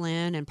and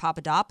Flynn and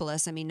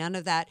Papadopoulos, I mean, none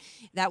of that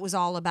was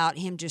all about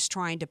him just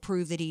trying to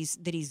prove that he's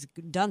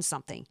done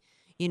something.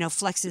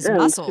 Flex his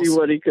muscles. See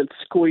what he could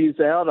squeeze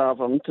out of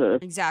him to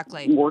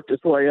work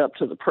his way up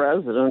to the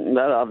president, and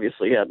that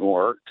obviously hadn't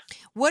worked.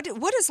 What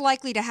is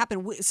likely to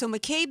happen? So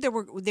McCabe,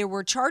 there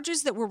were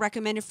charges that were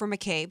recommended for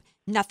McCabe.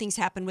 Nothing's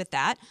happened with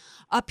that.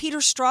 Peter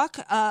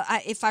Strzok,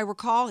 if I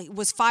recall,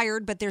 was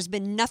fired, but there's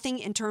been nothing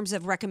in terms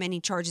of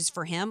recommending charges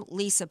for him.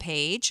 Lisa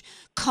Page,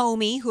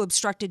 Comey, who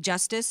obstructed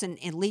justice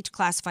and leaked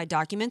classified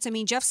documents. I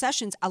mean, Jeff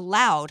Sessions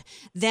allowed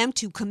them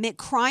to commit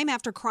crime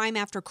after crime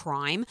after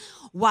crime,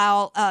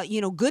 while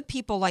good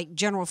people like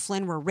General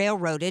Flynn were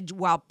railroaded,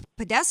 while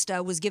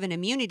Podesta was given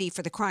immunity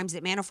for the crimes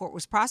that Manafort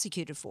was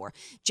prosecuted for.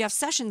 Jeff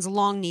Sessions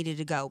long needed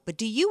to go. But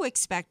do you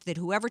expect that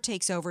whoever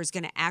takes over is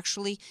going to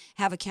actually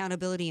have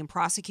accountability and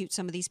prosecute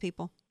some of these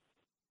people?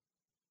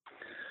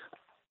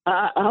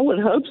 I would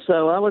hope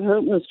so. I would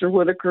hope Mr.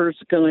 Whitaker's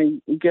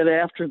going to get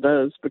after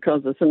those,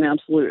 because it's an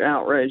absolute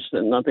outrage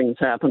that nothing's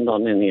happened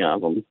on any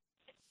of them.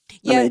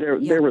 Yeah,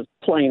 there was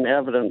plain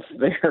evidence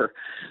there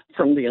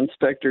from the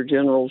Inspector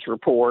General's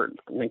report.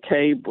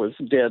 McCabe was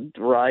dead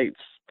rights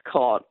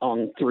caught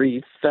on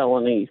 3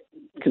 felony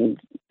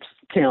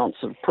counts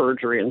of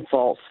perjury and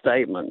false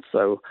statements.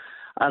 So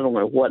I don't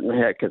know what in the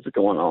heck is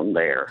going on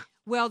there.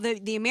 Well,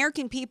 the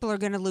American people are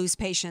going to lose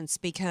patience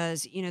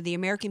because, the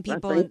American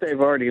people... I think they've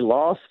already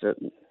lost it.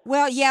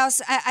 Well,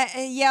 yes,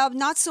 yeah,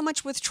 not so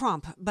much with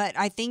Trump, but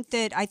I think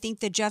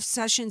that Jeff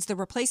Sessions, the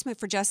replacement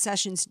for Jeff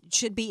Sessions,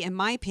 should be, in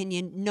my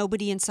opinion,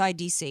 nobody inside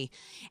D.C.,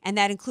 and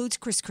that includes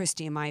Chris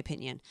Christie, in my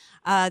opinion.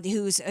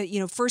 Who's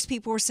first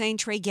people were saying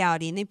Trey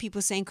Gowdy, and then people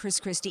were saying Chris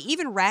Christie.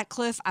 Even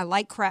Ratcliffe, I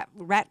like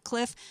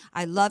Ratcliffe.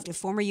 I loved a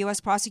former U.S.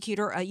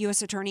 prosecutor, a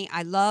U.S. attorney.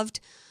 I loved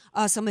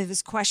some of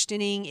his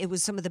questioning. It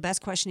was some of the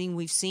best questioning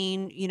we've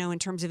seen, in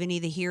terms of any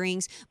of the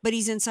hearings, but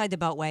he's inside the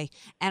Beltway,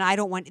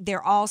 and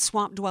they're all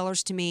swamp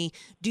dwellers to me.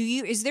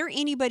 Is there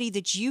anybody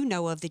that you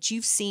know of that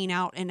you've seen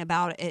out and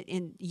about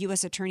in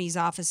U.S. attorneys'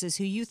 offices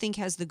who you think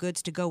has the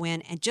goods to go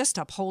in and just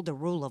uphold the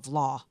rule of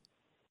law?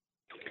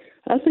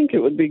 I think it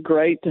would be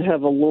great to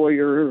have a real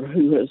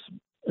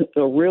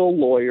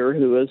lawyer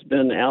who has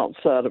been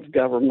outside of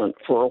government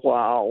for a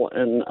while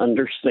and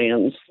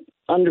understands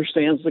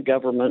the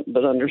government,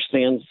 but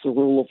understands the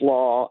rule of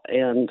law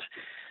and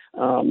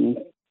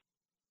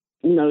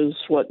knows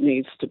what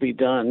needs to be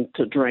done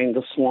to drain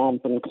the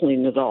swamp and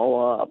clean it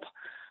all up.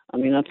 I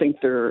mean, I think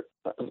there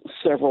are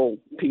several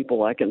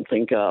people I can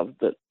think of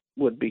that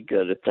would be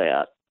good at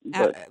that.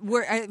 But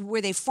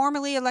were they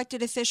formerly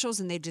elected officials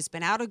and they've just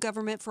been out of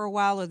government for a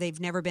while, or they've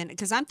never been?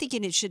 Because I'm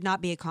thinking it should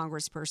not be a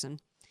congressperson.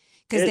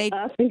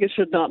 I think it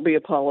should not be a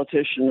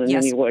politician in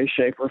any way,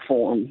 shape, or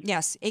form.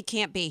 Yes, it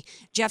can't be.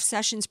 Jeff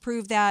Sessions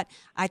proved that.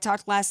 I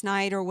talked last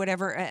night or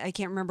whatever, I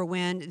can't remember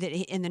when, that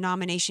in the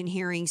nomination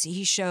hearings,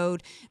 he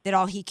showed that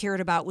all he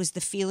cared about was the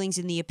feelings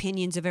and the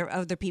opinions of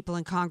other people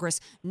in Congress,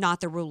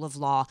 not the rule of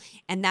law.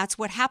 And that's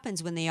what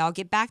happens when they all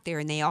get back there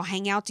and they all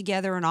hang out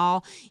together and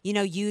all,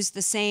 use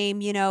the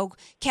same,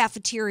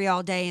 cafeteria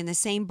all day and the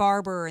same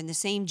barber and the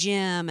same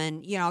gym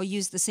and,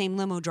 use the same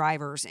limo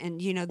drivers.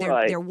 And,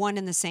 they're one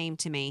and the same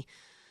to me.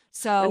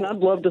 And I'd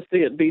love to see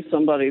it be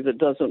somebody that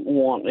doesn't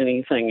want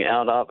anything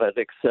out of it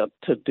except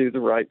to do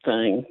the right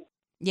thing.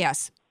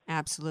 Yes,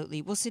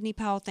 absolutely. Well, Sidney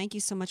Powell, thank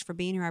you so much for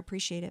being here. I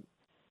appreciate it.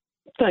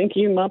 Thank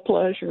you. My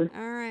pleasure.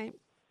 All right.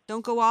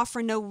 Don't go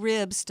offer no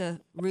ribs to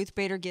Ruth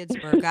Bader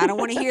Ginsburg. I don't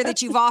want to hear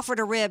that you've offered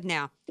a rib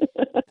now.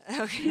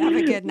 Okay, have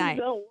a good night.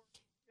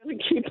 I'm going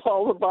to keep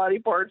all the body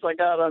parts I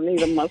got. I need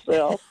them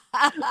myself.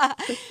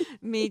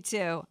 Me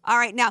too. All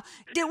right. Now,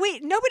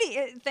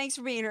 thanks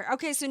for being here.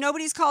 Okay, so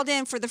nobody's called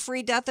in for the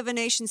free Death of a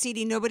Nation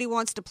CD. Nobody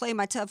wants to play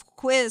my tough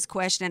quiz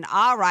question.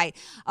 All right.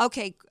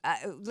 Okay,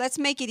 let's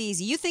make it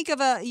easy. You think of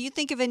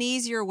an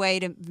easier way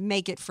to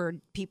make it for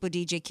people,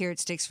 DJ Carrot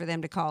Sticks, for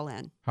them to call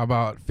in. How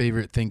about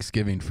favorite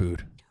Thanksgiving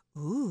food?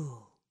 Ooh.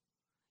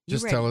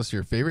 Just tell us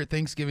your favorite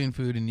Thanksgiving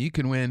food, and you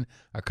can win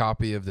a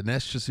copy of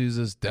Dinesh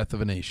D'Souza's Death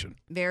of a Nation.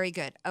 Very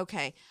good.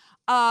 Okay.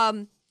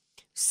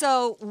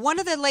 So one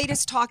of the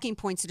latest talking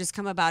points that has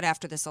come about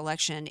after this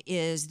election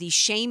is the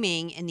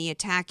shaming and the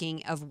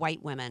attacking of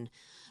white women.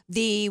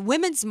 The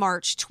Women's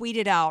March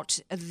tweeted out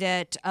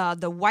that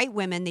the white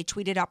women, they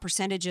tweeted out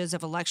percentages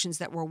of elections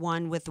that were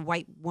won with the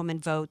white woman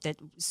vote, that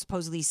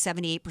supposedly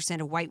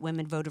 78% of white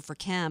women voted for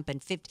Kemp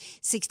and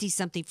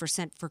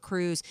 60-something% for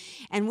Cruz,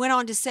 and went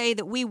on to say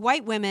that we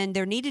white women,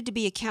 there needed to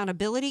be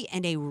accountability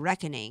and a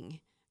reckoning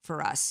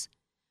for us.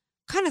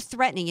 Kind of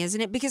threatening, isn't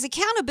it? Because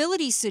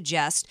accountability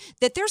suggests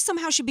that there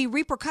somehow should be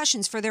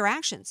repercussions for their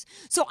actions.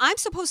 So I'm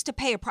supposed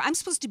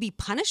to be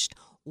punished?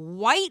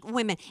 White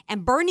women,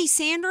 and Bernie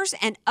Sanders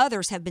and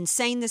others have been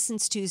saying this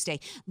since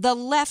Tuesday. The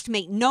left,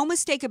 make no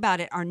mistake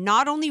about it, are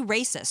not only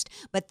racist,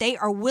 but they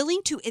are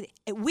willing to,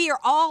 we are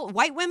all,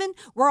 white women,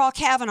 we're all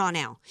Kavanaugh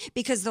now,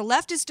 because the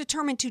left is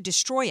determined to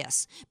destroy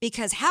us.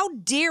 Because how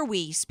dare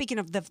we, speaking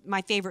of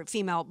my favorite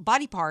female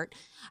body part,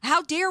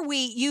 how dare we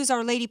use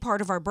our lady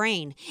part of our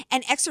brain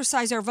and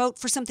exercise our vote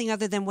for something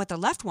other than what the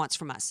left wants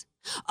from us?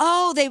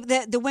 Oh,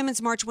 the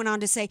Women's March went on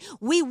to say,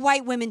 we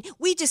white women,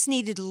 we just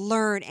needed to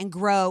learn and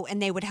grow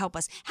and they would help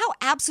us. How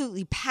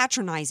absolutely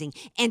patronizing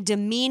and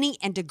demeaning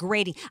and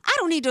degrading. I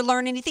don't need to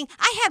learn anything.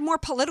 I had more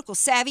political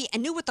savvy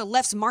and knew what the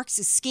left's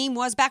Marxist scheme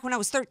was back when I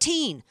was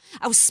 13.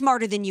 I was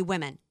smarter than you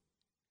women.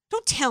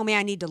 Don't tell me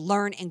I need to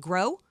learn and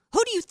grow.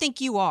 Who do you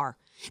think you are?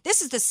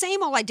 This is the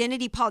same old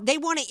identity politics. They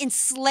want to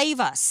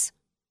enslave us.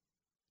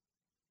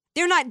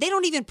 They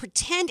don't even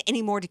pretend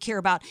anymore to care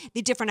about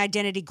the different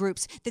identity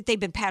groups that they've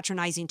been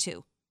patronizing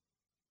to.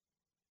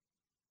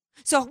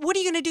 So what are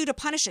you going to do to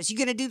punish us? You're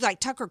going to do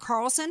like Tucker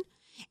Carlson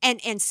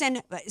and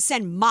send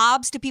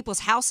mobs to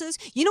people's houses?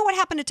 You know what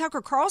happened to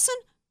Tucker Carlson?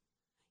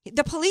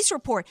 The police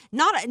report,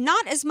 not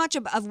as much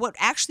of what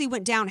actually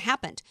went down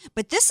happened.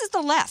 But this is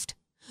the left.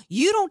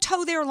 You don't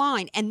toe their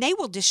line, and they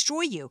will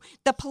destroy you.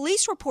 The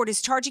police report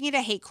is charging it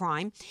a hate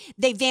crime.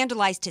 They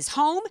vandalized his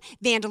home,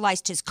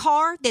 vandalized his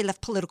car. They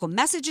left political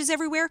messages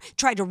everywhere,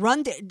 tried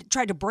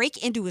to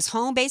break into his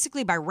home,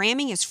 basically, by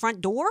ramming his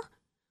front door.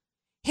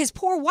 His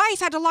poor wife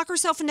had to lock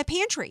herself in the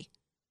pantry.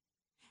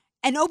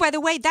 And oh, by the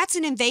way, that's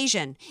an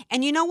invasion.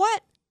 And you know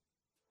what?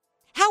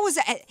 How is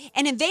that?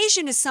 An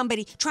invasion is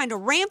somebody trying to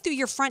ram through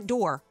your front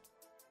door.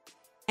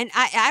 And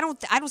I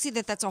don't see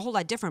that that's a whole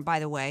lot different, by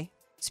the way.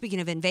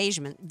 Speaking of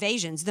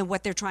invasions, than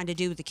what they're trying to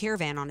do with the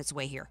caravan on its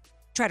way here.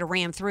 Try to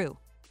ram through.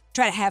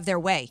 Try to have their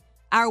way.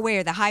 Our way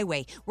or the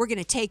highway. We're going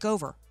to take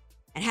over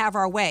and have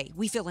our way.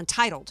 We feel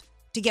entitled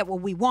to get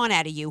what we want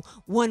out of you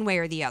one way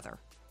or the other.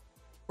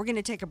 We're going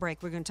to take a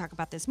break. We're going to talk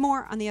about this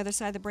more on the other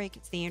side of the break.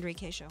 It's the Andrea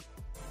Kaye Show.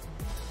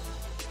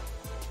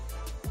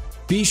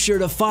 Be sure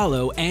to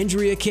follow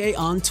Andrea Kaye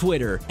on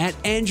Twitter at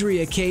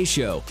Andrea Kaye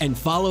Show and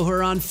follow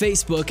her on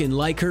Facebook and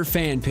like her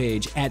fan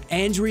page at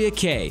Andrea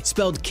Kaye,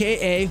 spelled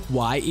Kaye.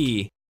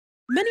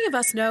 Many of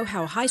us know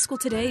how high school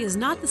today is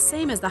not the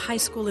same as the high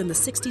school in the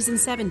 60s and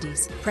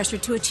 70s. Pressure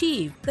to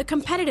achieve, the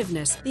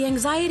competitiveness, the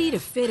anxiety to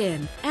fit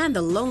in, and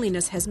the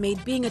loneliness has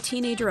made being a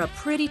teenager a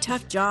pretty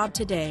tough job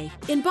today.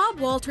 In Bob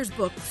Walter's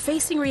book,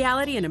 Facing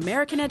Reality in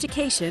American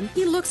Education,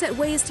 he looks at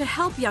ways to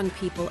help young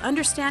people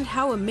understand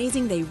how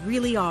amazing they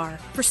really are,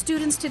 for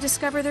students to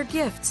discover their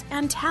gifts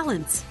and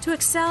talents, to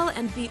excel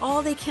and be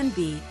all they can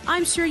be.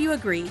 I'm sure you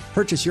agree.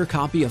 Purchase your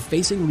copy of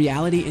Facing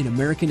Reality in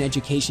American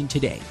Education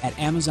today at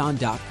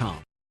Amazon.com.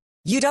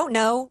 You don't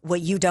know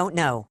what you don't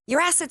know.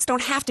 Your assets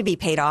don't have to be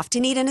paid off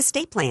to need an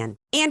estate plan.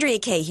 Andrea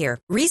Kaye here.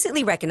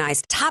 Recently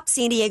recognized top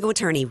San Diego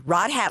attorney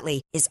Rod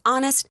Hatley is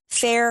honest,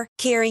 fair,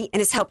 caring,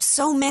 and has helped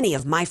so many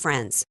of my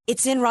friends.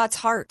 It's in Rod's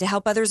heart to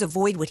help others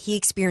avoid what he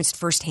experienced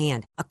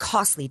firsthand, a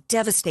costly,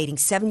 devastating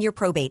 7-year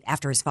probate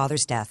after his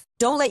father's death.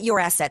 Don't let your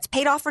assets,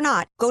 paid off or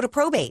not, go to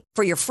probate.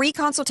 For your free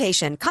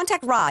consultation,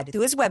 contact Rod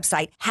through his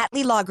website,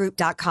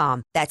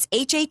 HatleyLawGroup.com. That's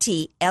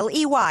HATLEY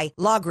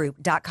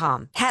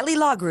lawgroup.com.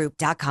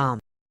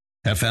 HatleyLawGroup.com.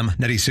 FM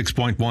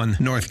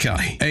 96.1 North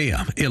County,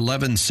 AM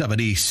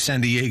 1170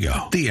 San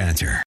Diego. The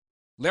Answer.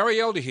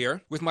 Larry Elder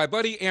here with my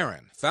buddy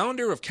Aaron,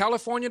 founder of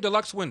California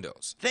Deluxe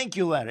Windows. Thank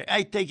you, Larry.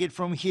 I take it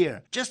from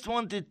here. Just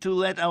wanted to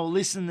let our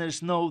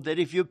listeners know that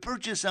if you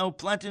purchase our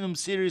Platinum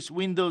Series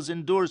windows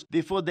and doors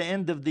before the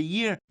end of the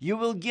year, you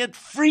will get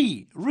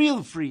free,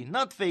 real free,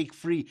 not fake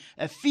free,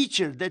 a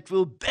feature that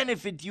will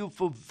benefit you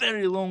for a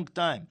very long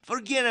time.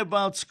 Forget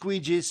about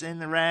squeegees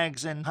and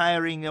rags and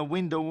hiring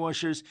window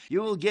washers.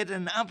 You will get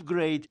an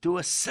upgrade to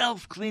a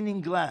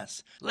self-cleaning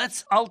glass.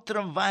 Let's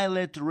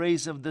ultraviolet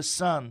rays of the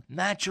sun,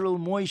 natural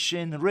moisture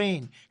and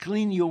rain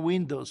clean your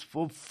windows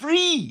for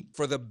free.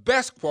 For the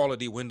best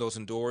quality windows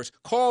and doors,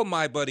 call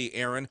my buddy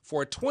Aaron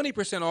for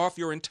 20% off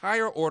your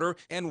entire order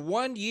and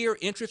 1-year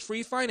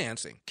interest-free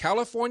financing.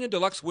 California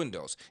Deluxe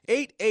Windows,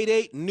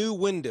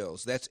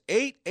 888-NEW-WINDOWS. That's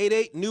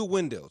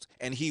 888-NEW-WINDOWS.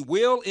 And he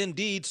will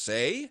indeed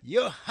say,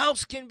 your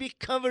house can be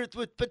covered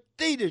with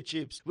potato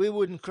chips. We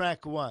wouldn't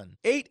crack one.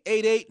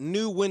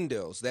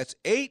 888-NEW-WINDOWS. That's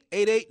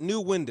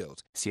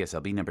 888-NEW-WINDOWS.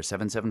 CSLB number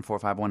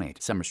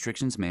 774518. Some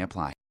restrictions may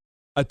apply.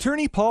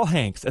 Attorney Paul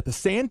Hanks at the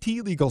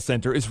Santee Legal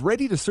Center is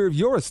ready to serve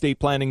your estate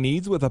planning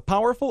needs with a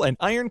powerful and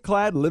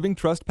ironclad living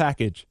trust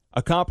package.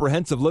 A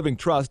comprehensive living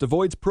trust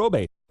avoids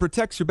probate,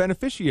 protects your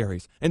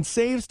beneficiaries, and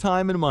saves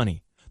time and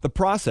money. The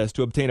process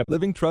to obtain a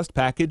living trust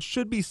package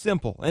should be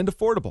simple and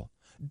affordable.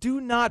 Do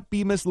not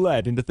be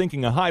misled into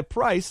thinking a high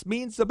price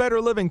means a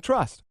better living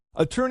trust.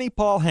 Attorney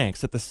Paul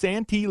Hanks at the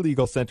Santee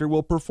Legal Center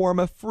will perform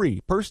a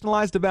free,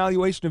 personalized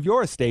evaluation of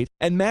your estate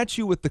and match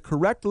you with the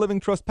correct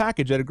living trust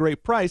package at a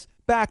great price,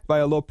 backed by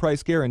a low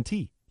price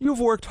guarantee. You've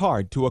worked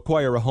hard to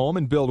acquire a home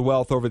and build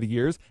wealth over the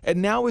years,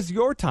 and now is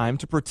your time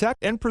to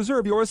protect and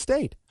preserve your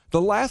estate.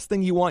 The last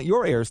thing you want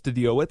your heirs to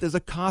deal with is a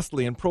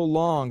costly and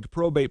prolonged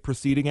probate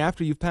proceeding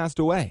after you've passed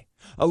away.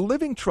 A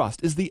living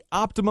trust is the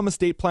optimum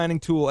estate planning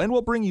tool and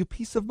will bring you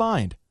peace of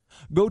mind.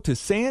 Go to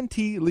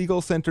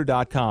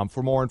SanteeLegalCenter.com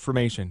for more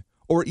information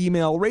or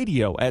email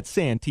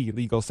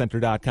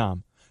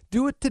radio@SanteeLegalCenter.com.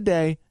 Do it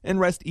today and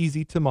rest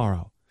easy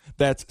tomorrow.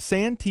 That's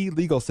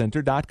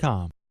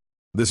SanteeLegalCenter.com.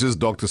 This is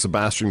Dr.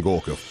 Sebastian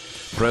Gorka.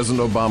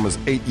 President Obama's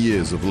 8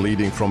 years of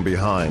leading from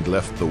behind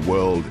left the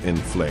world in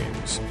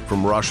flames.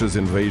 From Russia's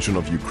invasion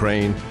of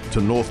Ukraine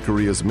to North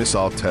Korea's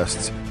missile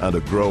tests and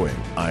a growing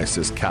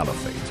ISIS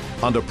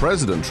caliphate. Under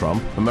President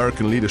Trump,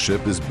 American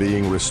leadership is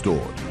being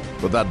restored.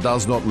 But that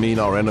does not mean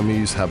our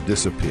enemies have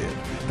disappeared.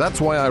 That's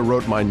why I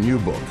wrote my new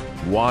book,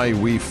 Why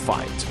We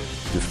Fight,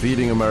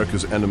 Defeating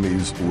America's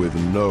Enemies with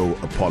No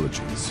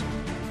Apologies.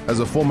 As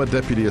a former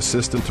deputy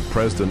assistant to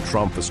President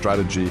Trump for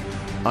strategy,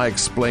 I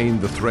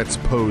explained the threats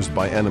posed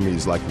by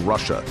enemies like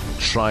Russia,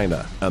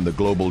 China, and the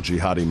global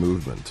jihadi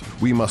movement.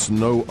 We must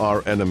know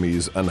our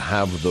enemies and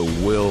have the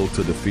will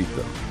to defeat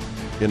them.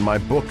 In my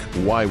book,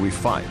 Why We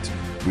Fight,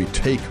 we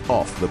take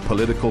off the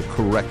political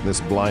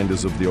correctness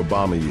blinders of the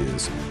Obama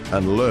years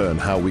and learn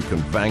how we can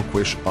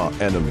vanquish our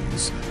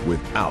enemies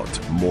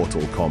without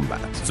mortal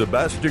combat.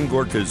 Sebastian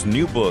Gorka's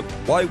new book,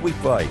 Why We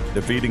Fight,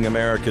 Defeating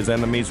America's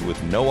Enemies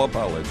with No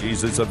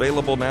Apologies, is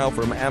available now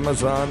from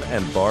Amazon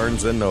and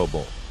Barnes &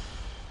 Noble.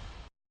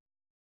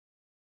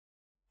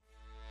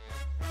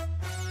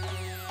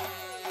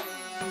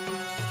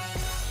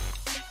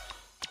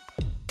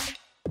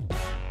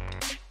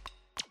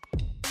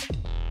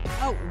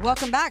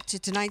 Welcome back to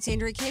tonight's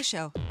Andrea Kaye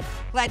Show.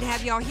 Glad to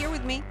have you all here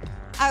with me.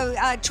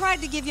 I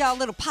tried to give y'all a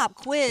little pop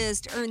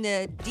quiz to earn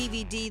the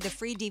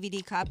free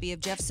DVD copy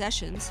of Jeff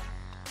Sessions.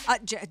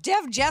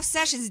 Jeff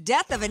Sessions'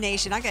 Death of a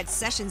Nation. I got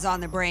Sessions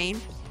on the brain.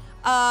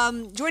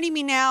 Joining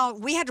me now,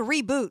 we had to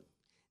reboot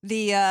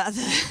the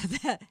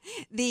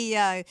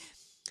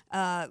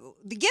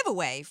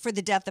giveaway for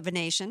the Death of a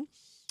Nation.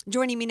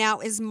 Joining me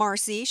now is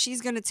Marcy. She's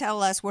going to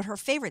tell us what her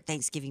favorite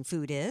Thanksgiving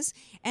food is,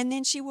 and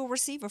then she will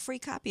receive a free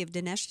copy of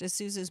Dinesh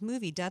D'Souza's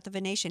movie, Death of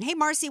a Nation. Hey,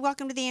 Marcy,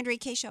 welcome to the Andrea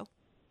Kaye Show.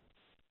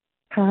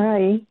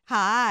 Hi.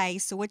 Hi.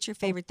 So what's your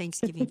favorite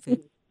Thanksgiving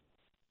food?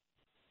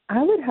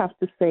 I would have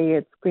to say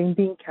it's green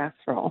bean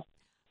casserole.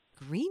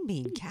 Green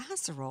bean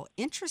casserole.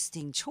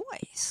 Interesting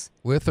choice.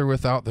 With or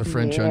without the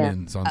French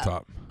onions on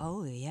top?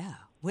 Oh, yeah.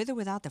 With or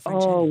without the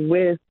French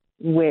onions?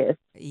 With.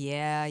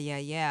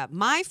 Yeah.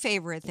 My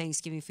favorite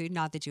Thanksgiving food,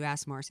 not that you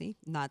asked, Marcy,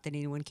 not that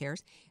anyone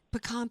cares,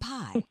 pecan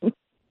pie.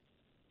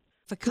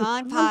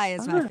 Pecan pie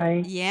is my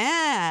favorite.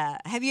 Yeah.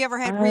 Have you ever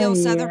had real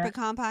Southern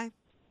pecan pie?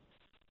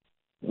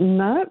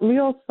 Not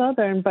real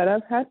Southern, but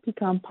I've had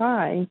pecan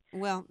pie.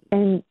 Well.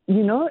 And,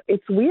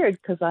 it's weird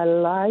because I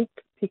like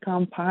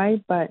pecan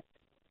pie, but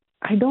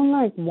I don't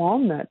like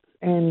walnuts.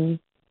 And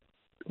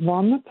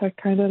walnuts are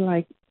kind of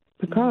like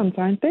pecans,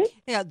 aren't they?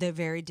 Yeah, they're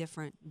very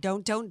different.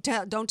 Don't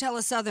tell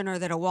a Southerner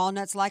that a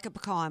walnut's like a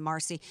pecan,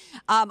 Marcy.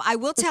 I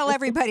will tell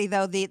everybody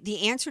though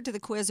the answer to the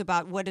quiz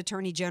about what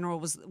Attorney General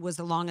was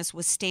the longest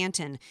was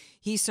Stanton.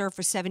 He served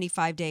for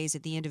 75 days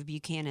at the end of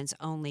Buchanan's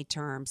only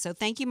term. So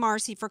thank you,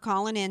 Marcy, for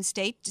calling in.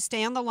 Stay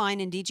on the line,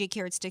 and DJ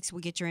Carrot Sticks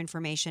will get your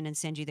information and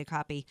send you the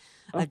copy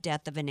of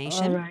Death of a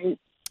Nation. All right.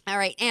 All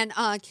right, and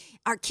our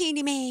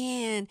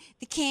Candyman,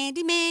 the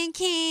Candyman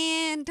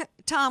can.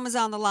 Tom is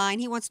on the line.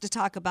 He wants to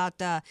talk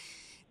about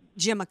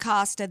Jim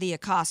Acosta, the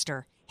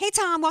Accoster. Hey,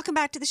 Tom, welcome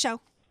back to the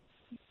show.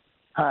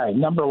 Hi,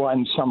 number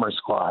one, summer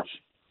squash.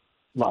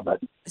 Love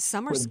it.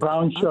 With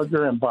brown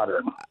sugar and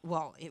butter.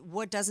 Well,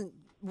 what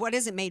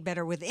isn't made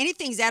better with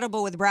anything's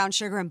edible with brown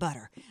sugar and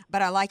butter?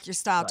 But I like your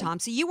style, Tom.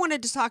 So you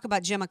wanted to talk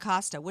about Jim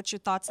Acosta. What's your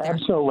thoughts there?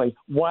 Absolutely.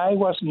 Why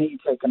wasn't he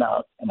taken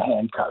out in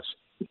handcuffs?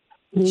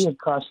 He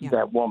accosted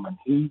that woman.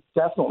 He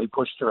definitely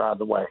pushed her out of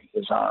the way,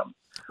 his arm.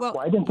 Well,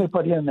 why didn't they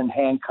put him in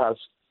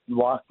handcuffs and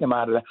lock him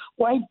out of that?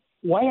 Why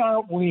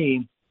aren't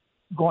we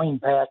going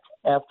back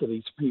after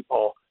these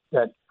people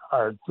that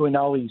are doing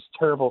all these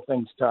terrible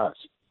things to us?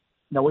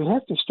 Now, we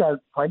have to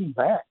start fighting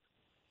back.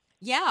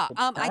 Yeah,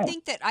 I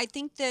think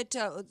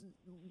that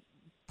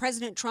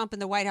President Trump and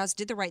the White House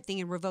did the right thing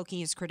in revoking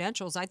his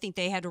credentials. I think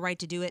they had a right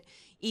to do it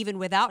even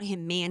without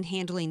him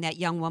manhandling that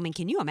young woman.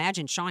 Can you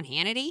imagine Sean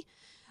Hannity?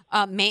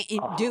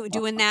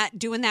 Doing that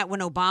when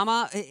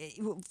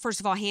Obama, first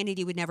of all,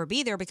 Hannity would never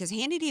be there because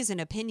Hannity is an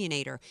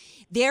opinionator.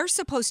 They're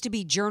supposed to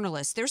be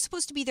journalists. They're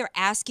supposed to be there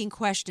asking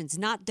questions,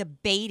 not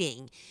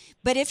debating.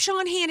 But if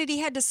Sean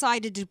Hannity had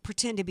decided to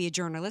pretend to be a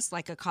journalist,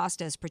 like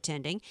Acosta is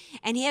pretending,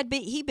 and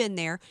he'd been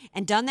there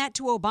and done that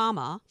to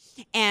Obama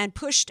and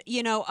pushed,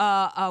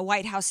 a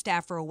White House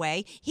staffer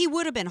away, he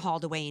would have been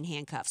hauled away in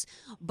handcuffs.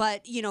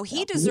 But,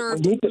 he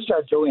deserved. We need to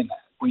start doing that.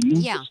 We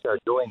need to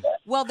start doing that.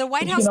 Well, the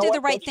White House did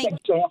the right thing.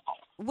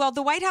 Well,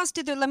 the White House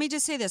let me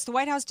just say this. The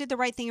White House did the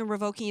right thing in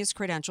revoking his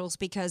credentials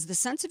because the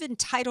sense of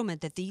entitlement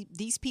that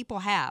these people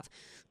have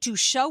to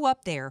show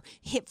up there,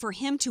 for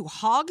him to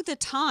hog the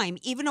time,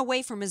 even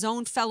away from his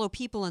own fellow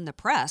people in the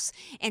press,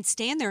 and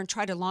stand there and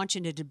try to launch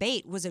into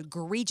debate was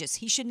egregious.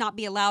 He should not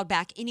be allowed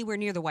back anywhere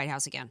near the White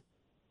House again.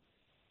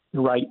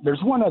 Right.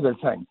 There's one other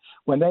thing.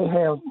 When they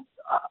have,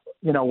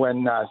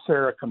 when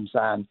Sarah comes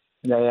on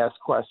and they ask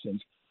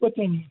questions, what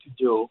they need to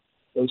do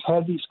is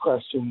have these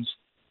questions,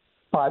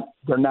 but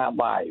they're not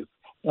live,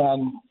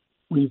 and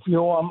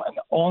review them and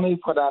only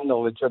put on the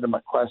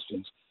legitimate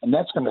questions. And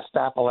that's going to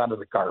stop a lot of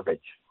the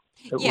garbage.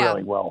 It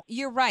really will.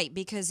 You're right,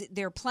 because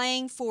they're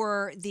playing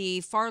for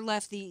the far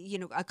left.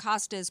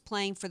 Acosta is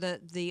playing for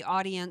the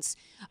audience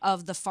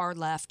of the far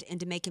left and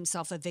to make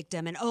himself a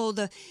victim. And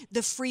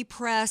the free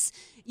press,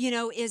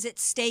 is at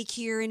stake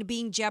here and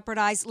being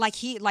jeopardized. Like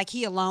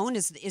he alone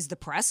is the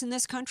press in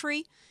this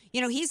country.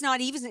 He's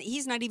not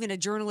even a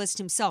journalist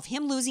himself.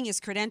 Him losing his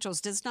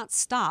credentials does not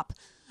stop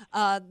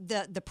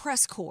the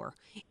press corps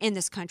in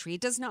this country.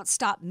 It does not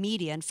stop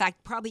media. In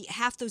fact, probably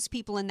half those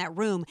people in that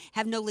room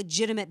have no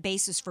legitimate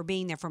basis for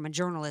being there from a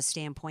journalist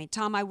standpoint.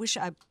 Tom, I wish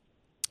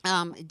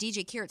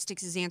DJ Carrot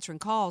Sticks is answering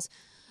calls.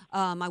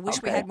 I wish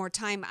we had more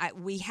time.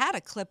 We had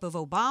a clip of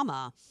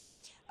Obama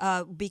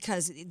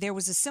because there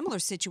was a similar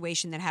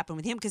situation that happened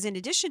with him. Because in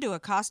addition to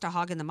Acosta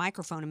hogging the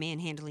microphone and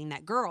manhandling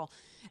that girl,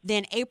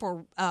 Then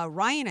April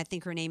Ryan, I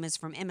think her name is,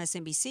 from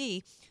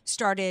MSNBC,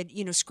 started,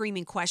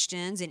 screaming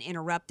questions and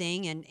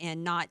interrupting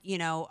and not,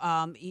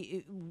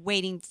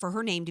 waiting for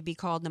her name to be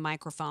called in the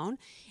microphone.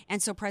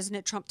 And so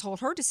President Trump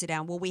told her to sit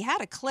down. Well, we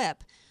had a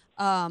clip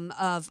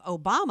of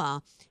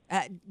Obama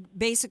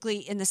basically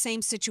in the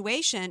same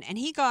situation, and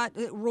he got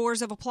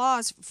roars of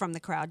applause from the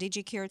crowd.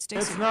 DJ Carrot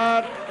Sticks.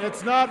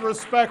 It's not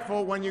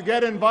respectful when you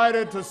get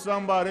invited to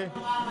somebody.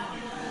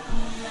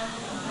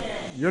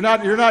 You're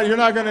not gonna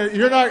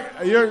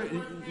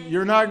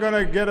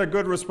get a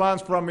good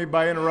response from me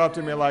by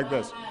interrupting me like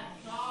this.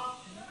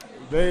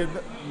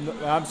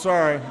 I'm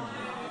sorry.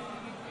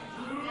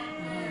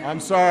 I'm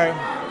sorry.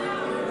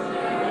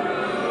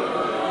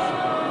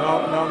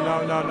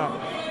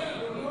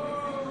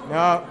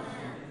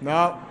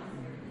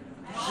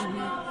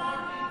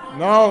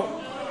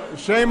 No.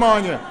 Shame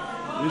on you.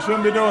 You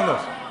shouldn't be doing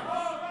this.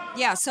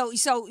 Yeah, so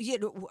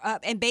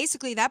and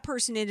basically that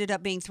person ended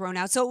up being thrown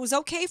out. So it was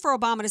okay for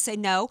Obama to say,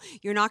 no,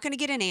 you're not going to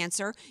get an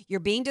answer.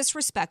 You're being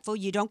disrespectful.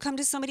 You don't come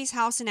to somebody's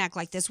house and act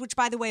like this, which,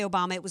 by the way,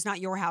 Obama, it was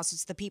not your house.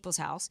 It's the people's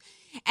house.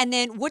 And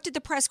then what did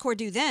the press corps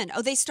do then?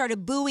 Oh, they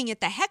started booing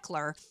at the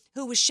heckler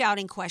who was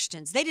shouting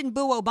questions. They didn't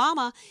boo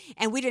Obama,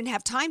 and we didn't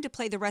have time to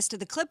play the rest of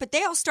the clip, but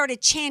they all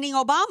started chanting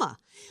Obama.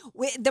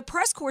 The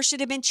press corps should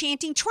have been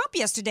chanting Trump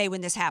yesterday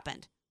when this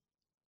happened.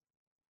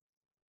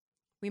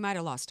 We might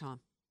have lost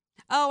Tom.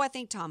 Oh, I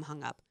think Tom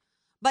hung up.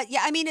 But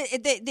yeah, I mean,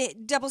 the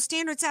double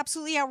standard's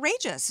absolutely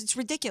outrageous. It's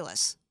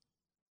ridiculous.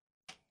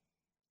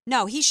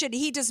 No,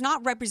 he does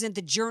not represent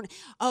the journey.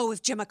 Oh,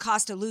 if Jim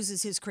Acosta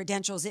loses his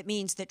credentials, it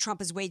means that Trump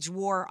has waged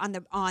war on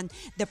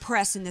the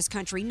press in this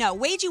country. No,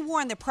 waging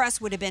war on the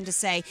press would have been to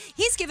say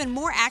he's given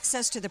more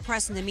access to the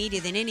press and the media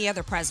than any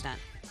other president.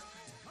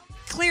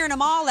 Clearing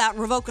them all out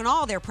and revoking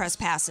all their press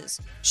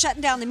passes.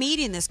 Shutting down the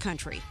media in this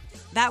country.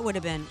 That would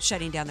have been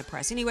shutting down the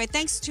press. Anyway,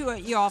 thanks to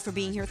you all for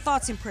being here.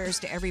 Thoughts and prayers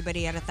to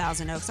everybody at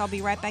 1,000 Oaks. I'll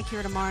be right back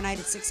here tomorrow night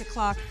at 6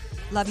 o'clock.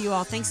 Love you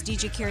all. Thanks,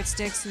 DJ Carrot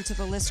Sticks, and to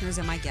the listeners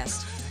and my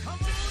guest.